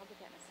 Oh, I'll get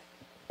that in a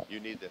second. You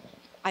need this.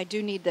 I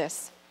do need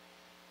this.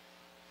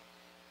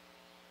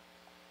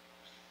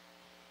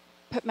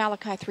 Put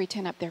Malachi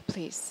 3:10 up there,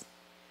 please.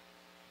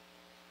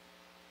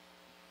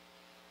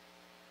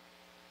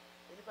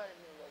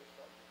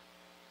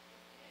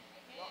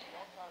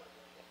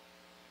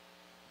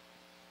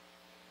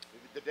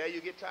 The day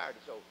you get tired,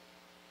 it's over.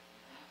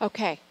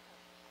 Okay.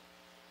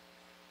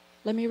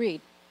 Let me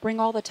read. Bring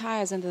all the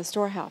tithes into the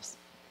storehouse,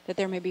 that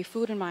there may be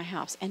food in my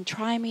house, and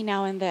try me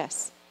now in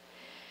this.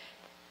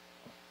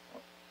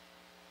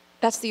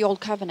 That's the old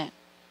covenant.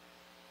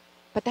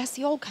 But that's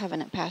the old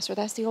covenant, Pastor.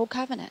 That's the old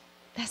covenant.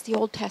 That's the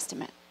Old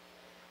Testament.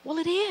 Well,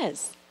 it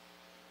is.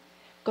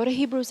 Go to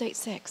Hebrews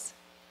 8:6.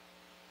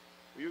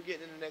 Well, you're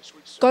getting into next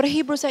week's sermon. Go to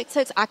Hebrews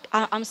 8:6.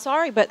 I'm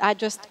sorry, but I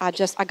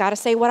got to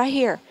say what I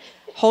hear.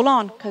 Hold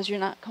on, because you're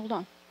not, hold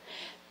on.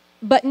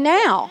 But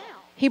now,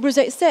 Hebrews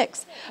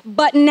 8:6,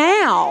 but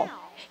now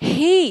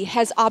he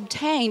has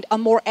obtained a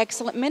more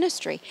excellent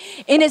ministry,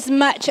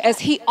 inasmuch as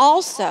he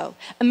also,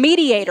 a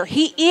mediator,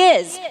 he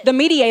is the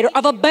mediator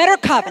of a better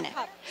covenant,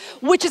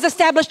 which is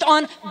established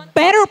on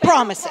better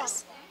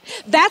promises.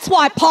 That's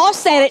why Paul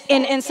said it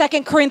in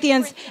 2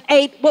 Corinthians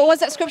 8. What was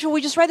that scripture we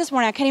just read this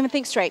morning? I can't even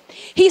think straight.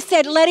 He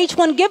said, let each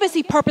one give as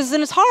he purposes in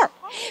his heart.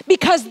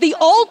 Because the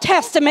Old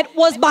Testament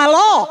was by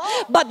law,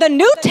 but the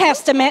New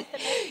Testament,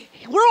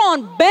 we're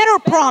on better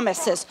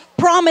promises,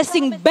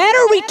 promising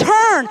better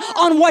return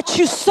on what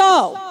you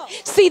sow.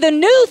 See, the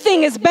new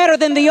thing is better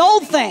than the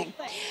old thing.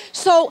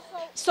 So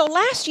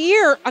last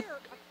year,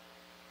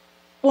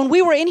 when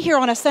we were in here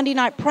on a Sunday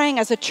night praying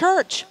as a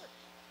church,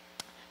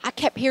 I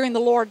kept hearing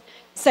the Lord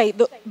say,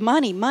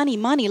 money, money,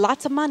 money,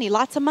 lots of money,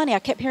 lots of money. I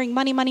kept hearing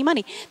money, money,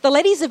 money. The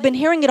ladies have been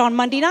hearing it on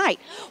Monday night.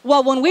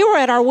 Well, when we were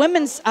at our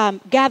women's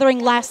gathering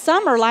last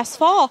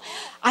fall,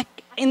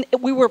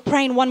 we were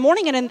praying one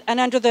morning, and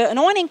under the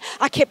anointing,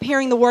 I kept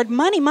hearing the word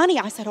money, money.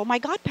 I said, oh my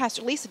God,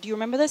 Pastor Lisa, do you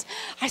remember this?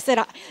 I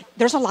said,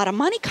 there's a lot of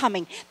money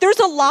coming. There's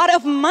a lot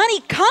of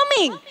money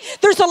coming.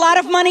 There's a lot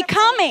of money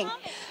coming.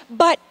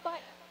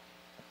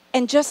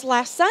 And just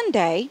last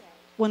Sunday,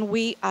 when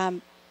we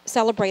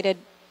celebrated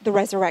the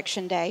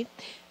Resurrection Day,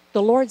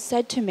 the Lord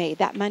said to me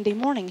that Monday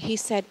morning, he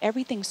said,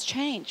 everything's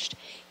changed.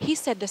 He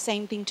said the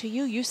same thing to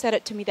you. You said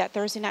it to me that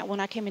Thursday night when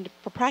I came in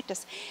for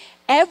practice.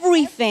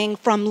 Everything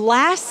from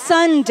last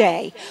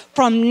Sunday,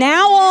 from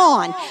now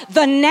on,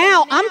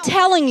 I'm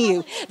telling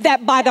you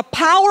that by the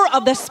power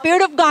of the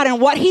Spirit of God and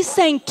what he's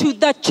saying to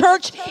the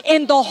church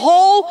in the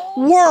whole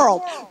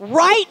world,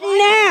 right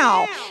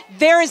now,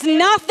 there is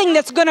nothing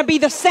that's going to be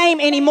the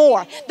same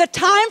anymore. The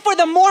time for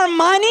the more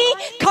money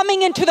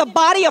coming into the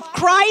body of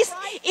Christ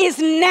is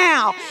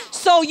now.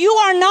 So you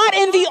are not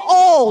in the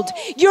old.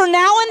 You're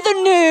now in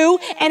the new.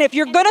 And if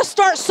you're going to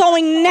start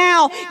sowing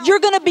now, you're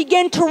going to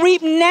begin to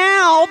reap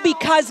now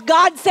because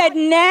God said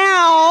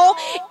now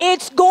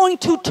it's going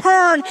to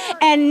turn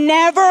and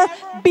never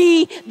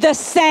be the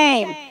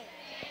same.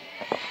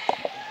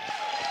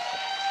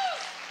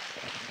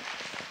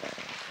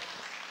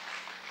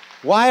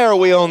 Why are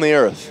we on the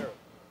earth?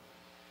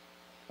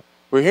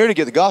 We're here to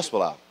get the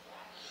gospel out.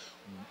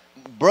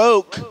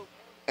 Broke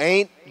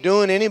ain't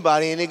doing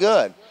anybody any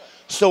good.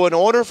 So in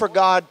order for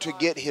God to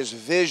get his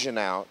vision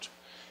out,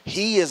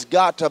 he has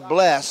got to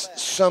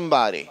bless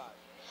somebody.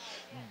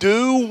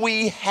 Do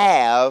we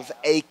have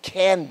a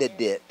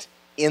candidate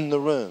in the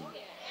room?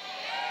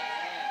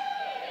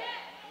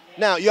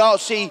 Now, y'all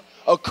see,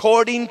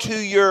 according to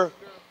your...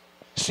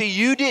 See,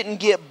 you didn't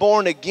get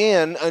born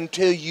again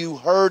until you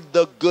heard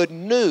the good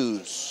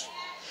news.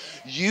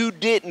 You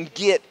didn't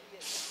get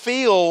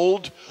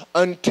filled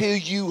until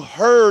you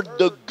heard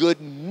the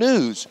good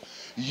news.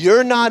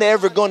 You're not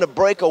ever going to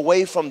break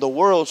away from the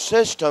world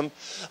system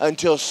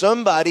until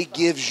somebody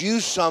gives you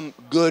some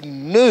good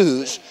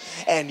news,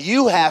 and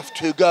you have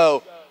to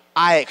go,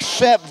 I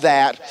accept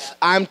that.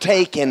 I'm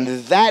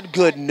taking that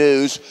good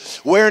news.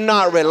 We're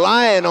not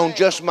relying on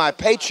just my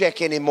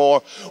paycheck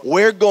anymore.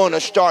 We're going to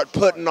start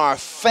putting our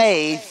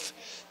faith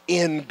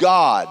in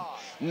God.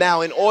 Now,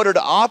 in order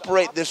to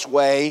operate this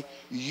way,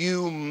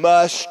 you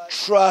must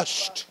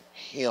trust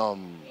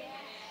him.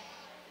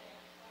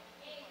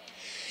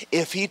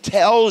 If he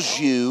tells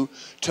you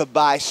to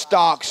buy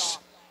stocks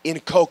in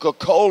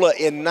Coca-Cola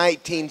in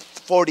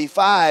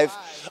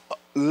 1945,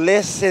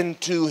 listen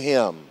to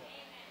him.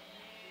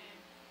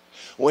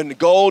 When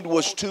gold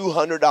was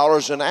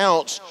 $200 an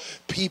ounce,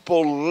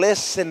 people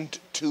listened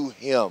to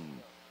him.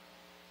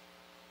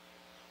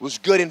 It was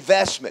good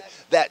investment.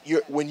 That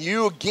when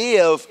you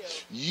give,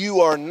 you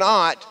are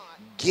not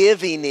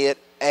giving it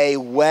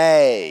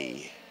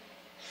away.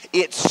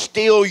 It's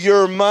still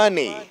your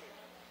money.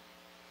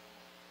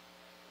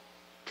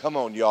 Come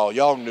on, y'all.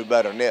 Y'all knew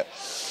better than that.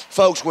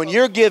 Folks, when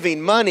you're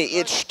giving money,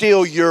 it's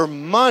still your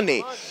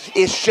money.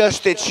 It's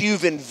just that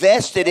you've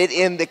invested it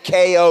in the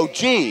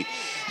KOG.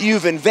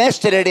 You've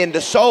invested it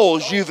into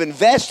souls. You've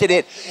invested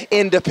it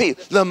into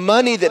people. The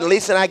money that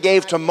Lisa and I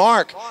gave to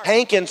Mark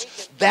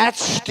Hankins,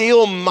 that's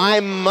still my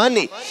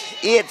money.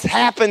 It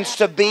happens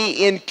to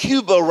be in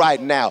Cuba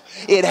right now.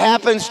 It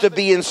happens to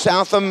be in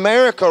South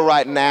America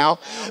right now,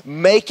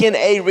 making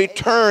a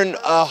return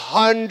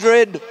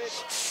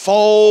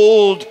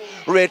 100-fold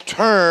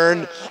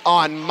return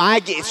on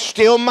my, it's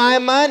still my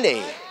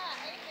money.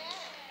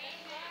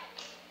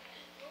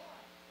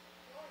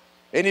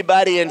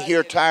 Anybody in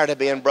here tired of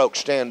being broke,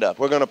 stand up.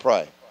 We're going to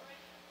pray.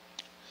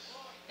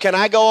 Can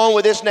I go on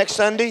with this next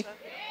Sunday?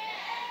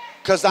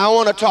 Because I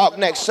want to talk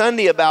next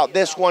Sunday about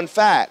this one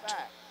fact.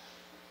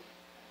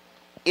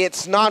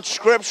 It's not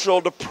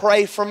scriptural to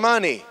pray for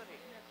money.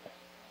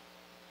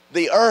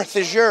 The earth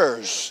is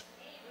yours.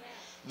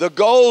 The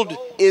gold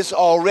is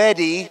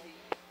already,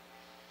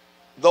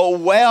 the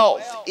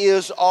wealth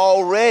is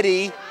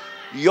already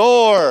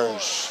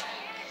yours.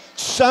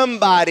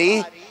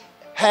 Somebody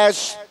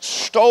has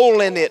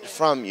stolen it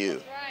from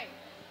you.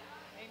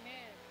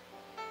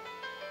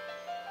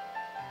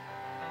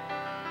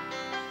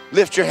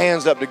 Lift your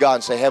hands up to God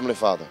and say, Heavenly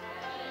Father,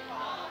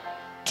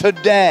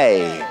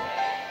 today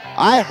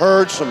I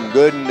heard some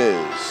good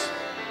news.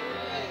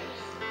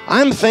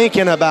 I'm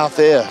thinking about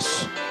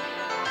this.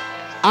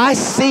 I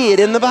see it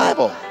in the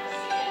Bible.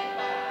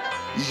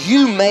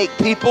 You make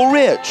people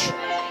rich.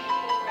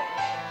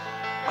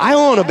 I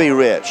want to be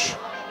rich.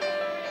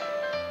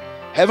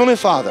 Heavenly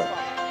Father,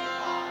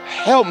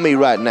 help me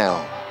right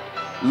now.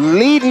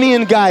 Lead me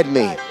and guide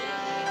me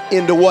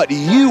into what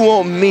you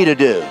want me to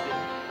do.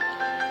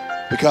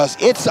 Because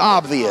it's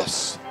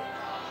obvious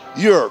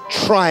you're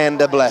trying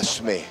to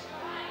bless me.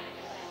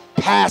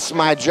 Past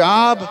my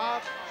job,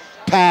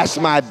 past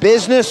my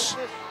business,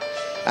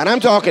 and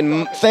I'm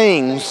talking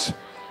things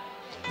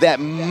that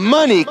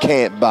money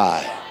can't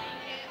buy.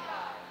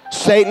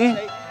 Satan,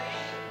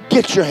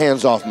 get your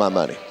hands off my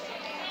money.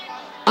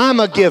 I'm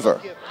a giver.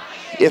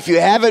 If you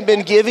haven't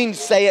been giving,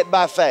 say it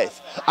by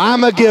faith.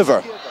 I'm a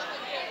giver.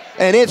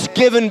 And it's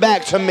given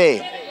back to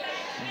me.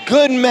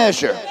 Good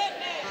measure.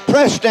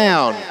 Pressed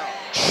down.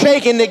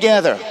 Shaken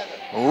together.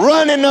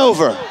 Running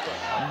over.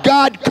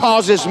 God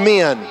causes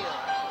men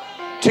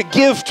to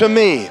give to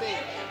me.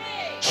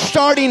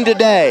 Starting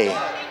today,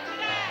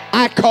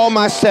 I call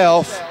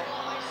myself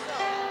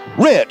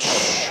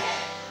rich.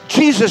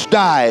 Jesus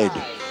died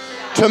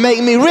to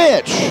make me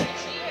rich.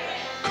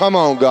 Come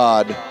on,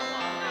 God.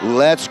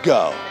 Let's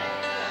go.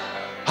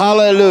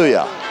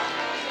 Hallelujah.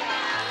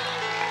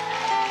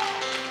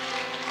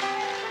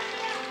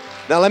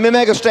 Now let me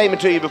make a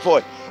statement to you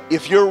before.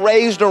 If you're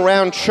raised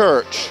around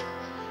church,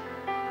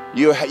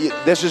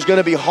 this is going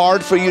to be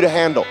hard for you to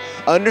handle.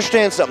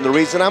 Understand something. The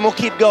reason I'm going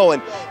to keep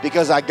going,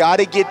 because I got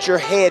to get your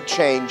head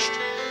changed.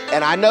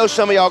 And I know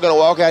some of y'all are going to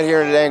walk out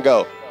here today and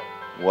go,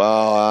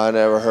 well, I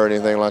never heard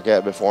anything like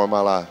that before in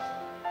my life.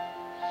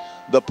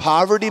 The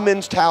poverty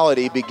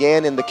mentality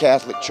began in the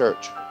Catholic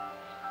Church.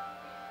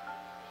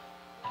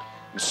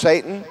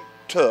 Satan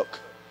took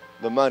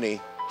the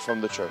money from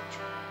the church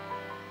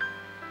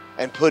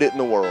and put it in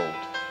the world.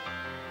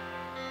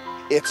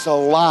 It's a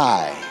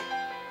lie.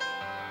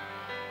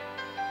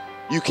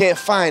 You can't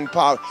find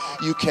poverty.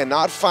 You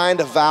cannot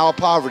find a vow of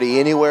poverty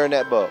anywhere in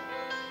that book.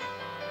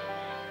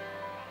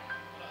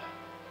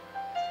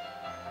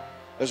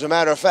 As a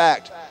matter of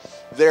fact,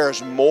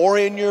 there's more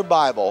in your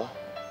Bible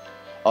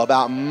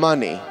about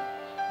money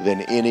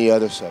than any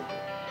other subject.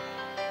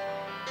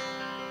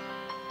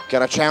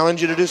 Can I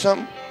challenge you to do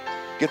something?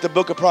 Get the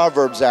book of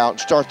Proverbs out and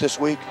start this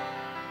week.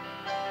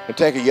 And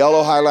take a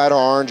yellow highlighter,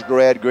 orange,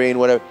 red, green,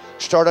 whatever.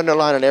 Start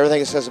underlining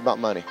everything it says about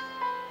money.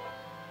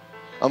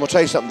 I'm going to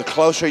tell you something. The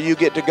closer you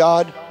get to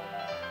God,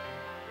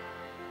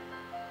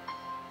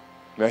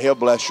 now He'll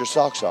bless your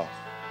socks off.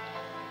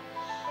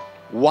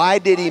 Why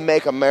did He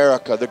make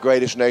America the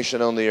greatest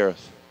nation on the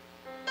earth?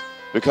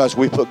 Because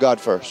we put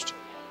God first.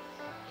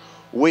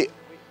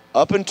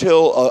 Up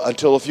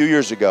until a few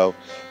years ago,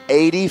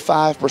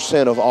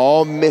 85% of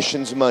all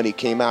missions money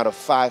came out of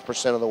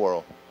 5% of the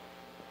world,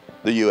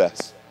 the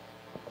U.S.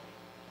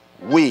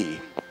 We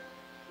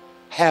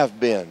have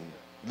been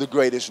the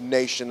greatest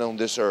nation on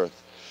this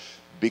earth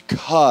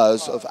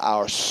because of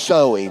our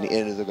sowing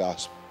into the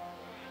gospel.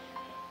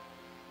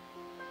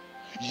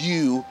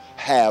 You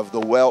have the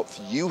wealth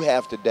you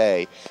have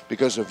today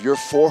because of your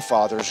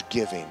forefathers'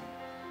 giving.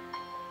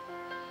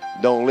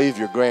 Don't leave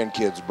your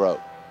grandkids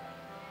broke.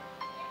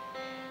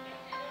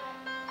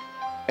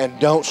 And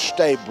don't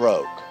stay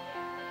broke.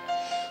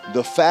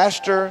 The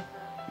faster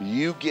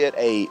you get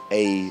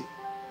a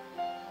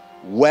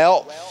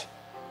wealth,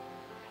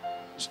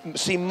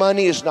 see,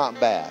 money is not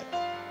bad.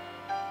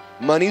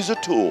 Money's a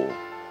tool.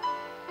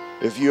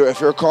 If you're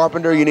a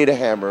carpenter, you need a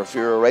hammer. If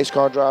you're a race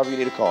car driver, you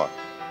need a car.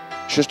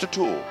 It's just a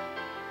tool.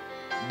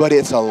 But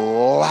it's a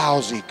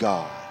lousy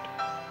God.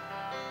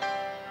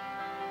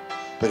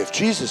 But if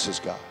Jesus is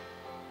God,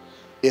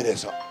 it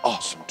is an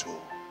awesome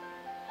tool.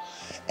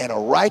 And a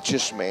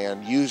righteous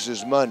man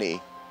uses money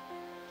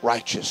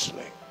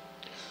righteously.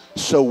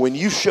 So when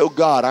you show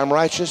God, I'm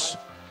righteous,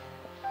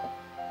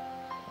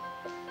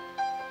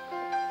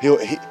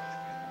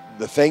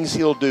 the things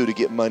He'll do to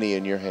get money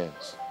in your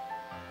hands.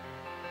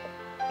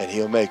 And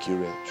He'll make you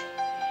rich.